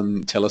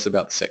tell us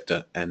about the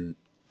sector and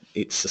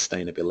its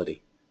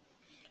sustainability?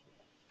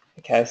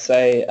 Okay,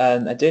 so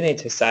I do need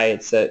to say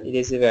it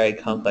is a very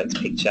complex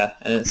picture,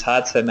 and it's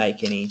hard to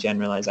make any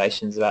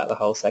generalisations about the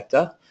whole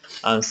sector.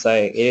 So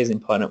it is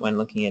important when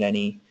looking at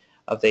any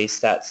of these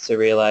stats to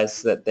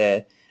realise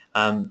that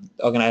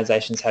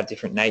organisations have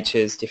different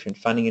natures, different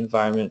funding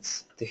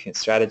environments, different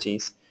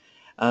strategies.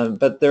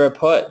 But the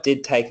report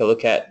did take a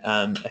look at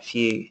a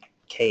few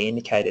key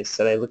indicators.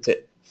 So they looked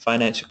at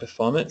financial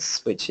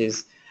performance, which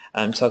is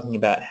talking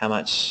about how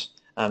much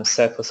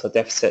surplus or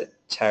deficit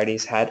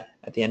charities had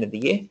at the end of the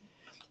year.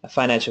 A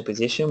financial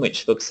position,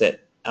 which looks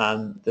at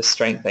the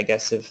strength, I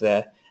guess, of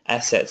the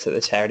assets that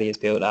the charity has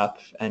built up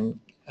and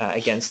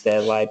against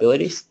their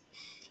liabilities.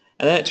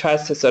 And then it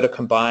tries to sort of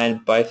combine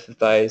both of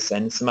those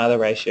and some other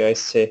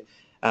ratios to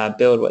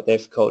build what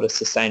they've called a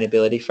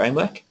sustainability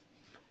framework.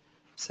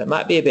 So it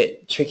might be a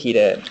bit tricky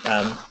to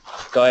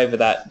go over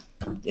that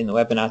in the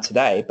webinar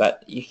today,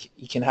 but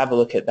you can have a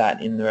look at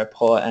that in the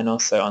report and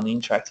also on the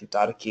interactive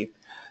data cube.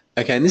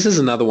 Okay, and this is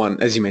another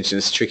one, as you mentioned,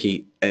 it's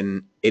tricky,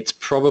 and it's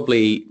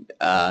probably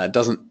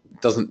doesn't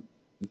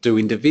do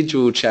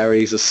individual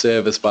charities a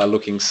service by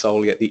looking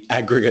solely at the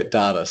aggregate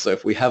data. So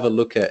if we have a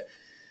look at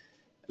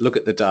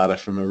the data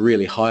from a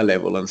really high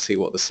level and see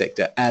what the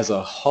sector as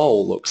a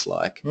whole looks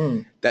like,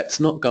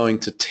 that's not going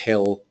to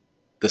tell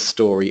the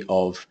story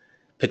of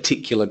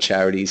particular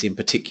charities in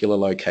particular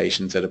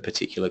locations at a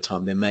particular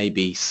time. There may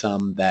be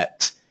some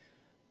that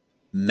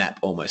map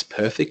almost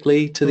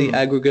perfectly to the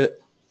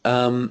aggregate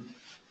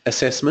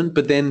assessment,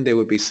 but then there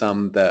would be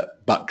some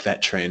that buck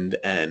that trend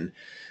and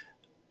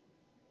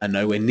are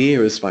nowhere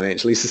near as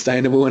financially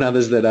sustainable, and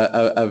others that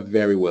are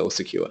very well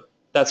secure.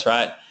 That's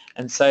right.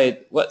 And so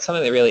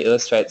something that really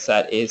illustrates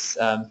that is,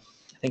 I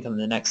think on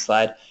the next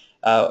slide,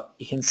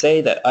 you can see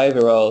that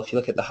overall, if you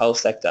look at the whole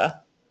sector,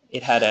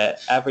 it had an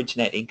average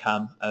net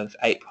income of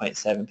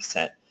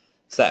 8.7%.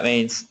 So that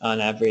means on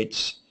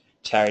average,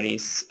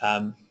 charities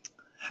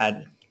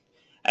had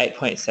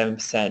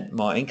 8.7%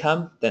 more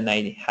income than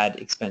they had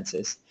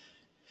expenses.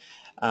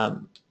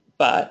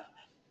 But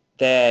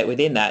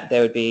within that,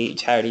 there would be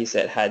charities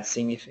that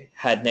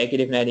had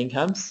negative net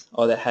incomes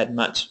or that had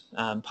much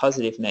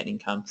positive net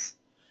incomes.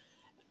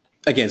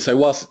 Again, so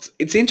whilst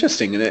it's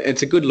interesting and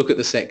it's a good look at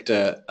the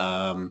sector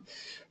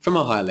from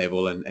a high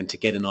level and to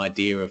get an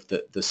idea of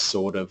the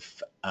sort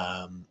of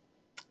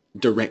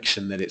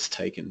direction that it's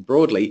taken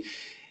broadly,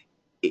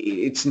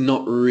 it's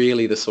not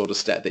really the sort of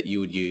stat that you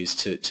would use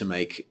to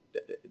make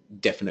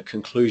definite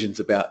conclusions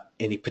about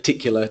any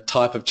particular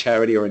type of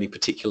charity or any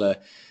particular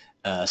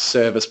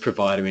service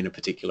provider in a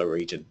particular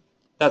region.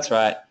 That's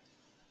right.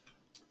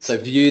 So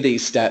view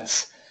these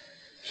stats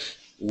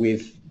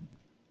with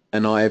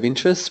an eye of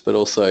interest, but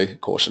also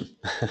caution.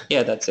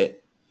 Yeah, that's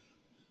it.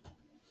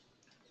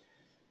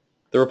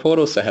 The report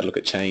also had a look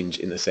at change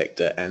in the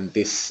sector, and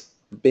this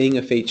being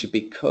a feature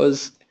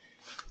because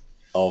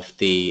of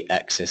the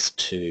access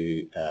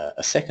to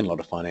a second lot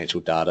of financial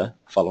data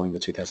following the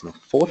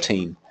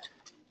 2014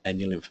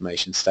 annual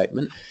information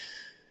statement.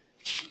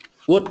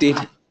 What did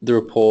the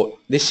report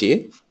this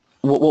year,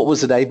 what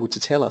was it able to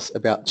tell us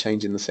about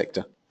change in the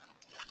sector?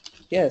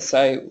 Yeah,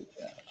 so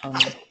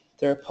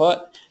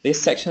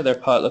this section of the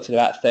report looked at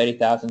about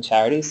 30,000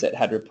 charities that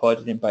had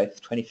reported in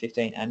both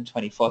 2015 and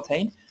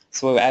 2014.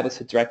 So we were able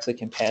to directly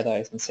compare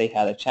those and see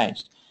how they've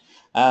changed.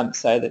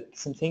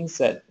 Some things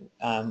that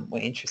were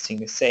interesting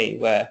to see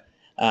were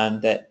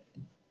that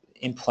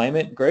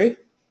employment grew.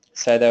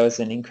 So there was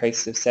an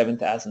increase of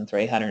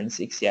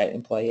 7,368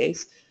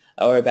 employees,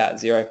 or about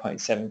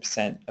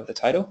 0.7% of the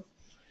total.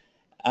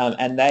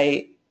 And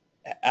they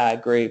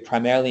grew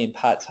primarily in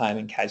part-time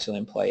and casual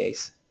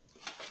employees.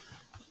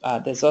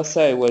 There's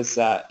also was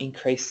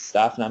increased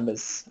staff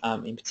numbers,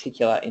 in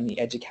particular in the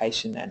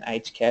education and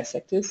aged care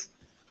sectors.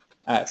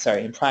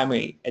 In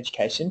primary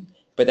education,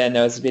 but then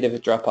there was a bit of a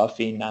drop-off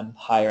in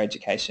higher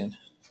education.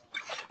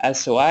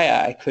 As to why,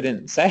 I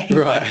couldn't say.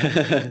 Right.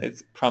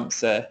 It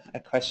prompts a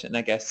question,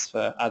 I guess,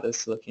 for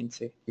others to look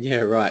into.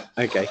 Yeah, right.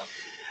 Okay.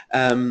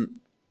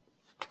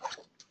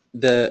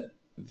 The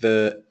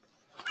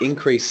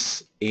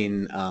increase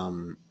in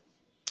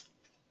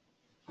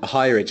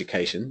higher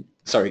education,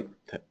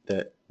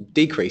 the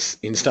decrease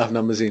in staff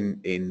numbers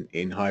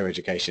in higher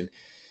education,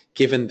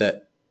 given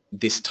that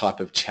this type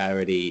of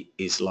charity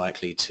is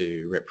likely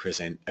to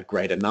represent a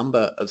greater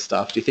number of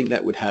staff, do you think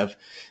that would have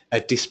a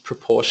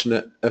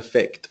disproportionate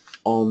effect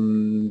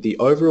on the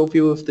overall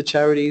view of the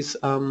charity's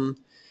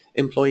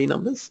employee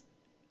numbers?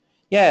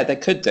 Yeah, they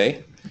could do.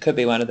 It could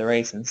be one of the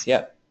reasons,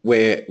 yep.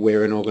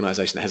 Where an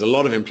organisation that has a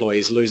lot of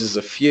employees loses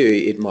a few,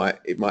 it might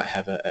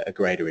have a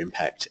greater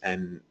impact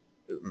and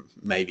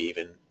maybe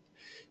even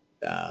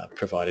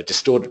provide a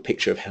distorted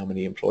picture of how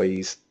many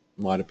employees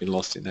might have been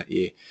lost in that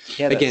year.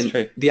 Yeah, that's Again,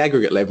 true. The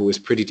aggregate level is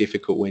pretty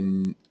difficult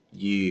when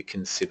you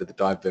consider the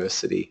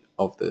diversity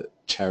of the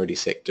charity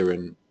sector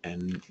and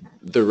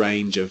the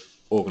range of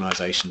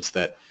organisations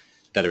that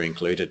are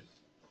included.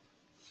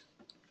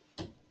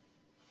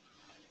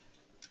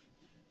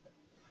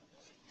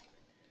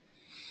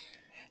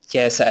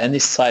 Yeah, and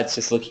this slide's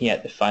just looking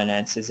at the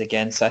finances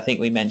again. So I think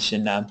we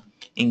mentioned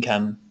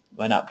income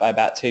went up by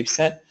about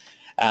 2%.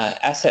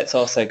 Assets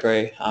also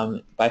grew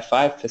by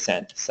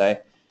 5%. So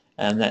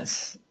that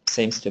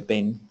seems to have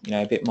been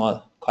quite a bit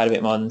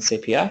more than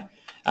CPI.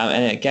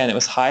 And again, it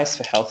was highest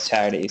for health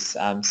charities.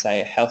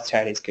 So health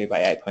charities grew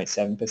by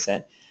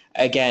 8.7%.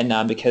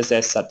 Again, because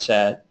there's such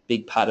a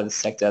big part of the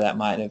sector, that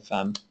might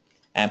have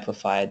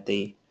amplified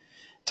the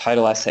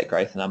total asset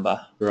growth number.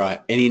 Right.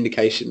 Any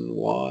indication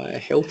why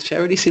health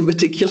charities in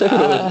particular?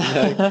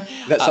 No?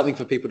 That's something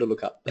for people to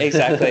look up.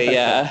 Exactly,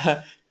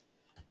 yeah.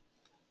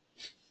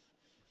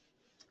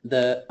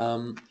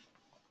 The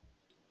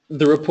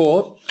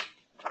report,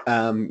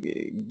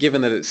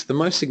 given that it's the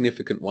most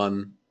significant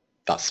one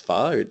thus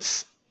far,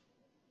 it's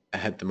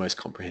had the most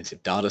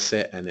comprehensive data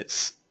set and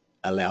it's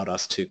allowed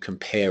us to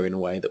compare in a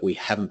way that we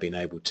haven't been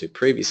able to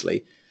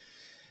previously.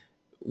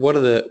 What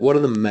are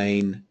the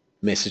main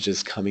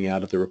messages coming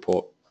out of the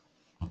report?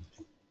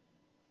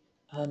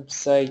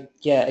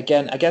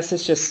 Again, I guess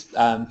it's just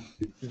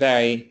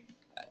very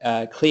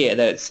clear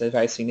that it's a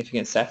very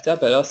significant sector,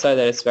 but also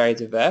that it's very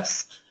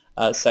diverse.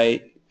 I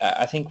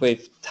think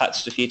we've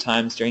touched a few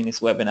times during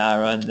this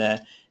webinar on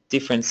the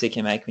difference it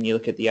can make when you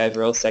look at the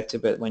overall sector,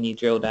 but when you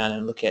drill down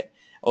and look at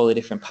all the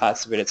different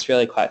parts of it, it's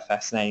really quite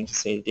fascinating to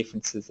see the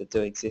differences that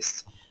do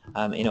exist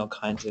in all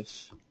kinds of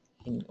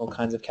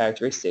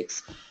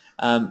characteristics.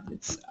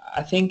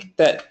 I think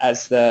that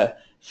as the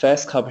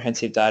first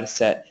comprehensive data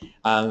set,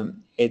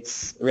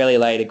 it's really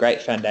laid a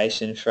great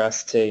foundation for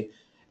us to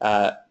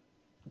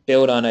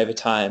build on over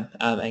time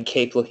and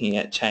keep looking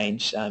at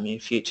change in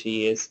future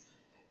years.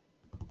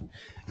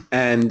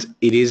 And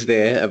it is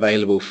there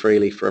available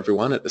freely for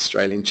everyone at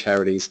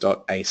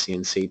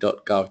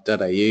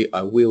australiancharities.acnc.gov.au.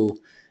 I will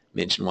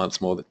mention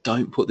once more that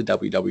don't put the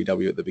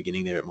www at the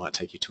beginning there. It might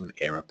take you to an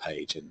error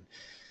page and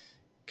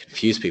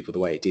confuse people the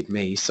way it did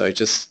me. So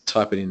just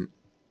type it in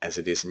as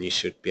it is and you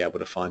should be able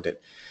to find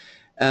it.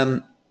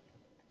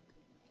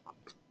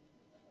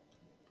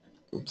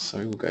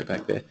 Sorry, we'll go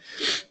back there.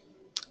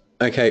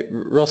 Okay,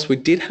 Ross, we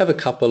did have a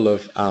couple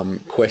of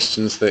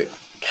questions that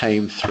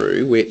came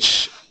through,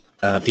 which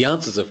the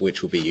answers of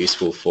which will be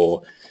useful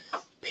for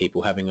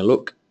people having a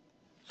look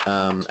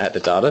at the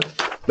data.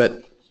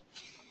 But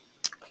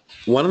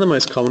one of the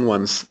most common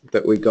ones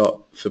that we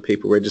got for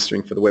people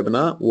registering for the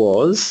webinar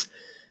was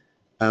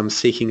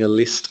seeking a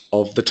list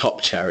of the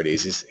top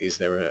charities. Is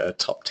there a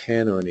top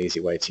 10 or an easy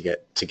way to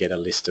get a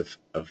list of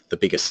the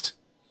biggest?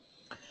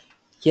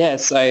 Yeah,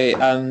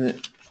 so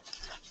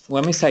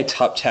when we say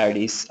top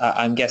charities,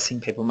 I'm guessing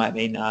people might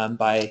mean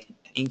by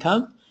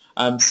income.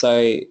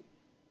 So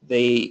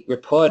the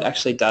report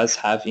actually does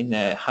have, in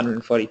the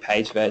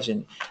 140-page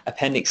version,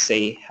 Appendix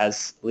C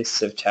has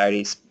lists of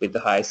charities with the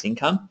highest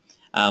income,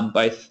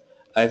 both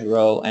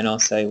overall and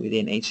also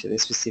within each of the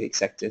specific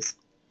sectors.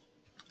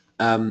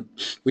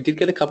 We did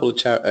get a couple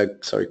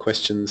of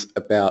questions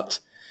about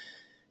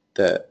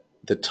the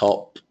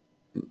top,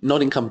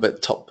 not income,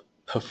 but top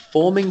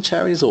performing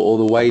charities, or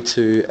the way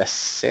to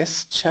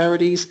assess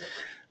charities.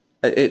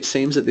 It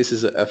seems that this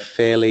is a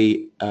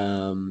fairly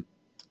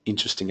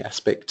interesting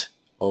aspect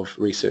of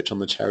research on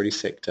the charity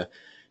sector.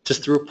 Does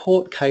the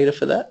report cater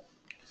for that?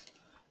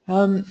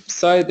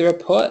 So the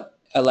report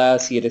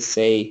allows you to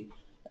see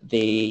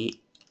the,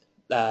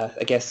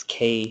 I guess,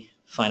 key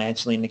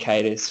financial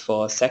indicators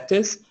for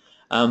sectors.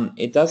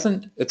 It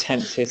doesn't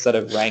attempt to sort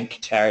of rank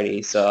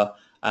charities or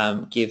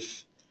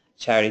give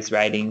charities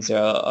ratings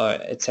or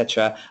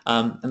etc.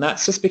 And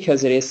that's just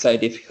because it is so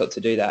difficult to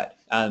do that.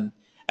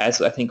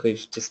 As I think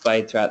we've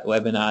displayed throughout the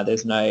webinar,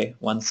 there's no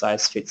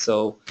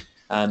one-size-fits-all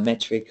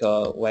metric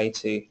or way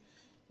to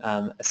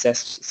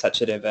assess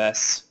such a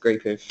diverse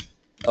group of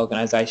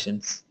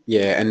organisations.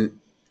 Yeah,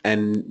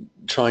 and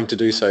trying to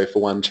do so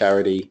for one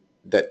charity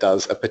that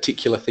does a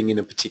particular thing in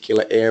a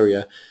particular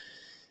area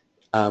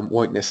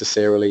won't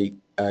necessarily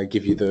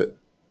give you the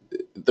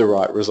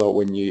right result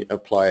when you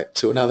apply it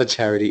to another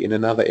charity in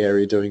another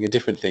area doing a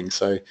different thing.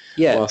 So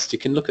whilst you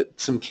can look at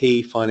some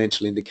key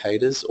financial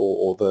indicators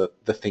or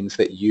the things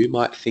that you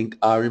might think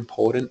are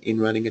important in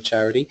running a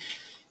charity,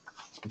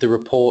 the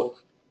report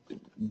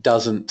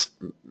doesn't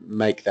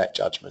make that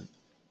judgment.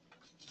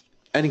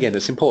 And again,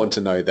 it's important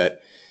to know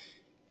that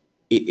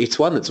it's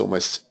one that's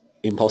almost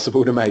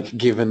impossible to make,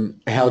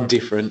 given how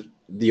different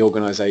the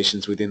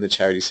organisations within the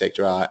charity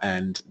sector are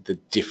and the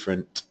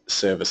different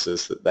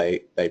services that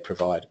they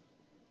provide.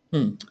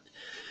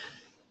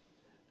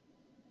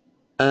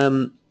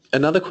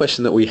 Another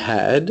question that we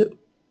had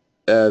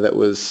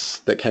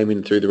that came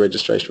in through the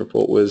registration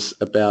report was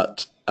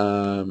about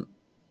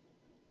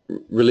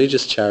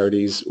religious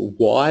charities,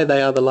 why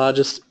they are the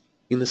largest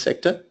in the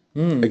sector.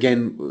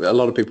 Again, a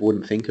lot of people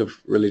wouldn't think of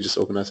religious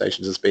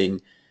organisations as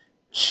being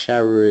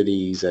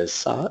charities as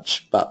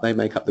such, but they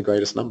make up the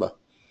greatest number.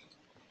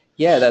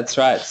 Yeah, that's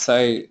right.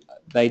 So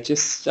they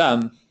just,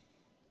 I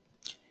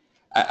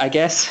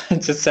guess, to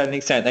a certain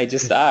extent, they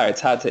just are.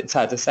 It's hard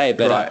to say,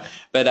 but Right.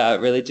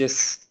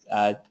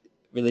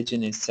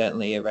 Religion is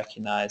certainly a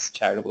recognised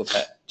charitable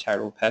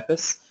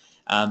purpose,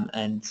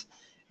 and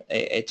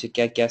I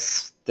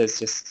guess there's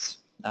just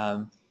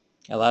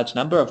a large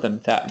number of them,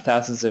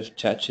 thousands of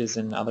churches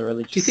and other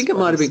religious. Do you think it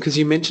might have been, because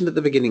you mentioned at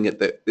the beginning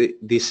that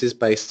this is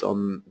based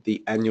on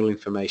the annual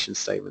information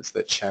statements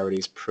that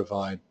charities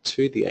provide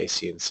to the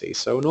ACNC?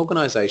 So an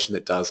organisation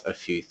that does a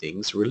few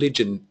things,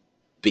 religion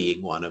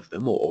being one of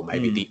them, or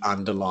maybe the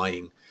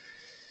underlying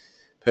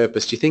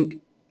purpose. Do you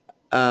think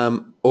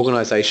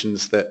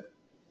organisations that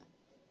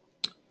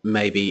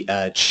maybe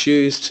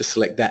choose to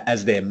select that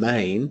as their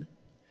main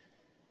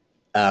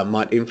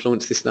might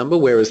influence this number,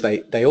 whereas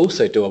they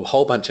also do a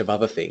whole bunch of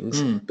other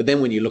things, but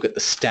then when you look at the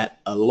stat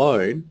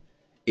alone,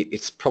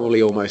 it's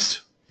probably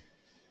almost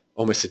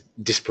a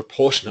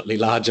disproportionately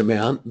large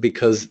amount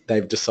because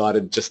they've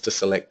decided just to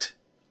select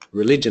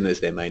religion as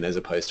their main as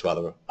opposed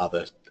to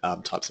other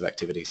types of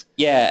activities.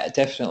 Yeah,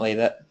 definitely.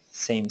 That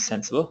seems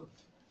sensible.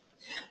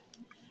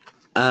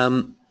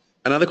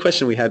 Another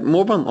question we had,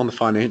 more on the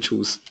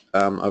financials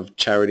of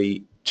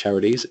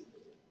charities,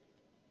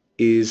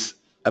 is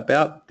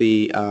about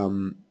the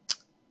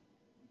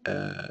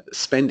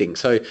spending.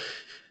 So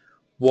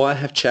why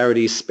have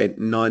charities spent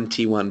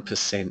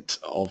 91%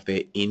 of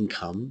their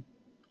income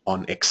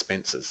on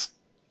expenses?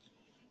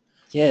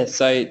 Yeah,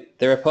 so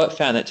the report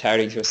found that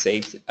charities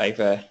received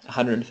over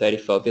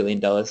 $134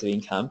 billion of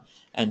income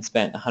and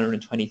spent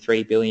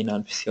 $123 billion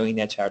on pursuing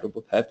their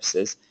charitable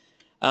purposes.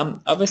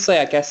 Obviously,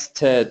 I guess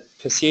to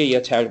pursue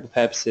your charitable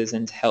purposes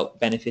and to help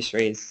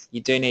beneficiaries,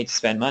 you do need to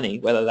spend money,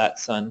 whether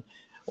that's on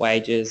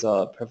wages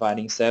or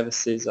providing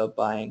services or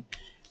buying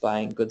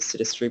goods to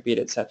distribute,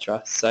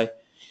 etc. So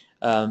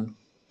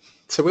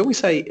when we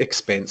say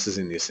expenses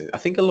in this, I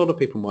think a lot of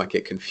people might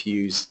get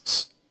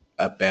confused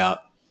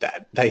about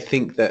that. They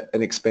think that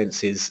an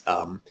expense is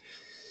an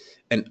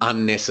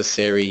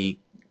unnecessary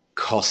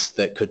cost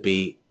that could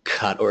be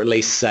cut or at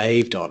least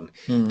saved on.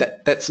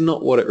 That's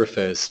not what it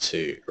refers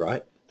to,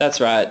 right?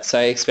 That's right. So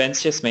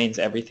expense just means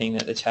everything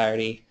that the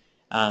charity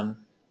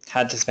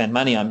had to spend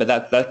money on, but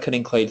that could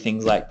include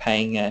things like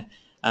paying a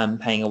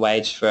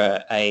wage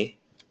for a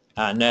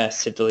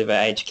nurse to deliver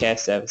aged care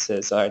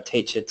services, or a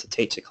teacher to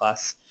teach a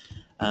class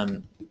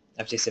of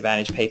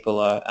disadvantaged people,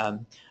 or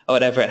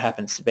whatever it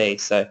happens to be.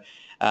 So,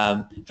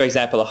 for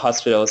example, a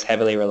hospital is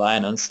heavily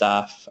reliant on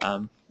staff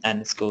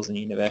and schools and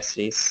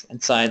universities,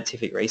 and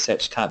scientific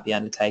research can't be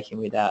undertaken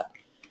without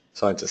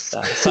scientists.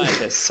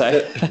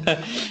 So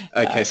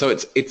okay, so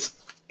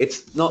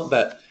it's not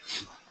that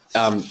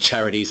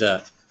charities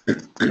are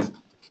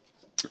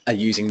are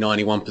using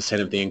 91%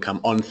 of the income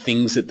on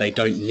things that they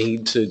don't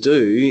need to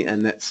do,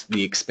 and that's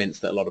the expense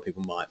that a lot of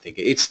people might think.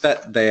 It's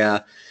that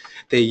they're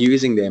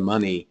using their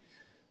money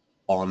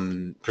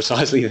on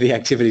precisely the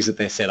activities that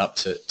they're set up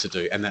to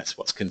do, and that's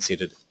what's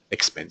considered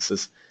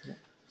expenses.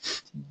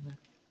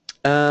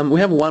 We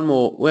have one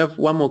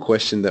more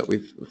question that we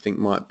think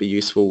might be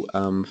useful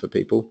for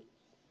people.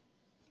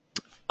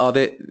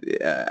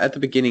 At the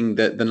beginning,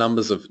 the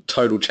numbers of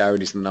total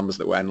charities and the numbers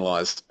that were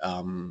analysed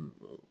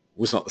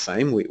was not the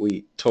same.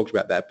 We talked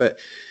about that, but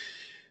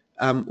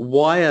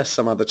why are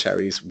some other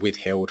charities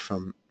withheld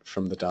from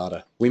the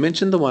data? We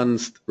mentioned the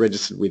ones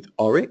registered with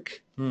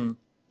ORIC.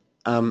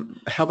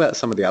 How about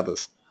some of the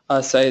others?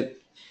 When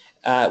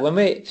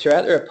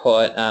throughout the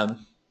report,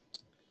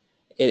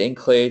 it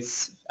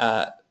includes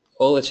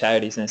all the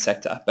charities in the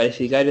sector, but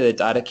if you go to the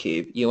data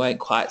cube, you won't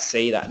quite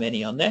see that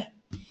many on there.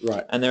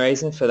 Right. And the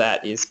reason for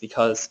that is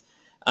because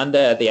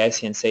under the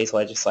ACNC's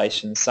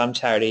legislation, some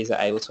charities are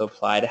able to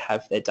apply to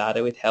have their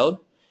data withheld,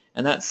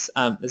 and that's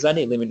there's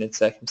only limited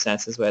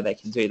circumstances where they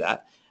can do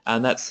that,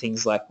 and that's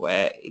things like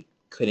where it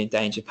could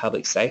endanger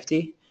public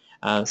safety,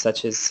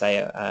 such as, say,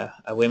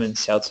 a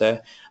women's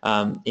shelter.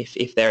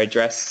 If their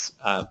address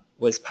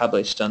was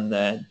published on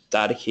the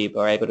data cube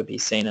or able to be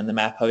seen on the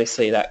map,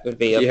 obviously that would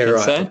be of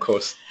concern. Right, of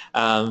course.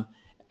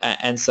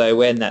 And so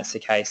when that's the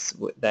case,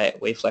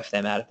 we've left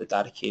them out of the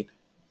data cube.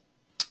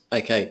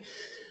 Okay,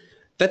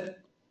 that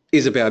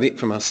is about it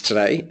from us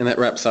today, and that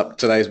wraps up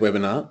today's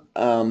webinar.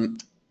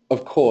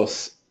 Of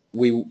course,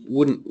 we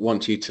wouldn't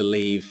want you to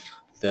leave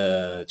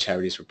the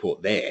charities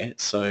report there,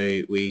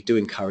 so we do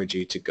encourage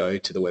you to go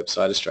to the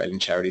website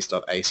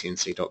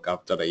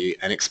australiancharities.acnc.gov.au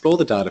and explore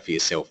the data for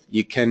yourself.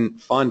 You can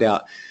find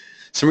out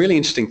some really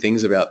interesting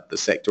things about the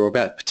sector, or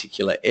about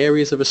particular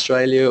areas of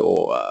Australia,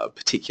 or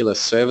particular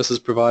services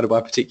provided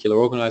by particular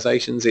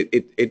organisations.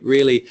 It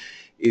really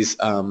is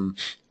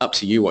up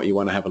to you what you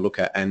want to have a look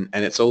at, and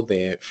it's all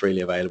there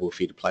freely available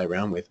for you to play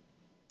around with.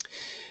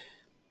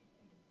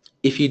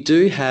 If you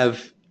do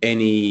have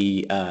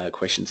any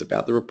questions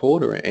about the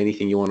report or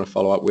anything you want to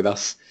follow up with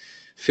us,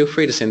 feel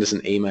free to send us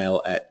an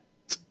email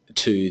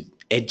to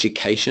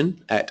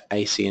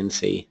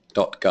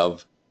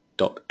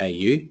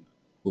education@acnc.gov.au.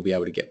 We'll be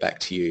able to get back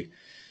to you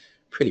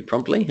pretty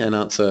promptly and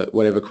answer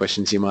whatever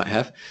questions you might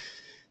have.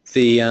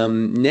 The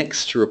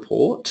next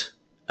report,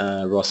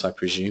 Ross, I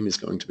presume, is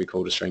going to be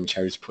called Australian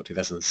Charities Report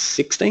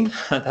 2016.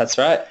 That's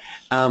right.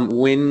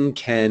 When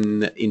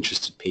can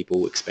interested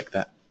people expect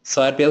that?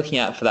 So I'd be looking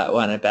out for that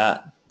one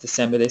about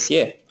December this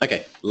year.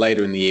 Okay,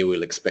 later in the year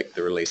we'll expect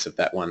the release of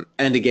that one.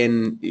 And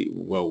again,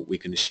 well, we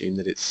can assume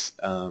that it's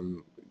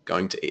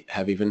going to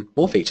have even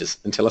more features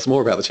and tell us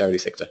more about the charity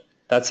sector.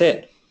 That's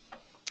it.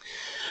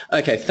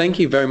 Okay, thank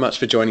you very much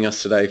for joining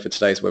us today for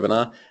today's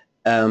webinar.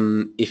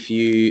 If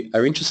you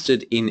are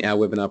interested in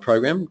our webinar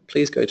program,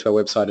 please go to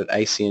our website at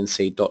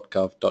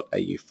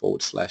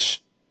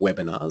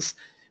acnc.gov.au/webinars.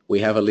 We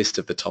have a list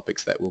of the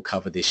topics that we'll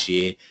cover this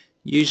year.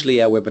 Usually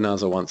our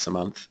webinars are once a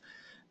month.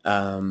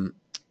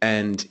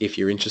 And if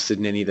you're interested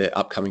in any of the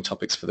upcoming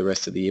topics for the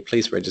rest of the year,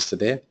 please register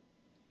there.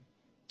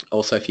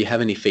 Also, if you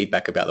have any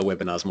feedback about the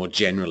webinars more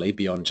generally,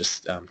 beyond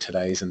just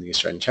today's and the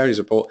Australian Charities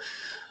Report,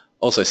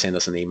 also send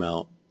us an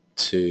email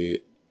to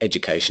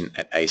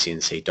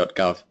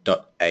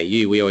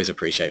education@acnc.gov.au. We always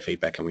appreciate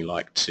feedback and we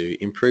like to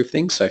improve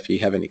things, so if you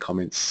have any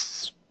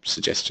comments,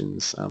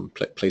 suggestions,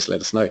 please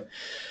let us know.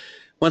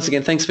 Once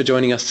again, thanks for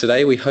joining us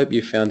today. We hope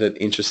you found it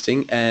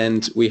interesting,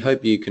 and we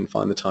hope you can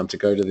find the time to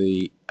go to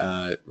the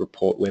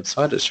report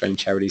website at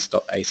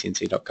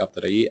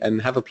australiancharities.acnc.gov.au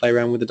and have a play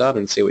around with the data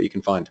and see what you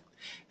can find.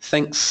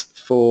 Thanks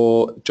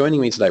for joining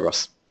me today,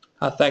 Ross.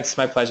 Thanks,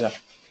 my pleasure.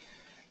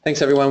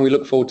 Thanks everyone. We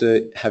look forward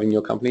to having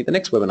your company at the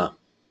next webinar.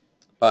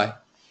 Bye.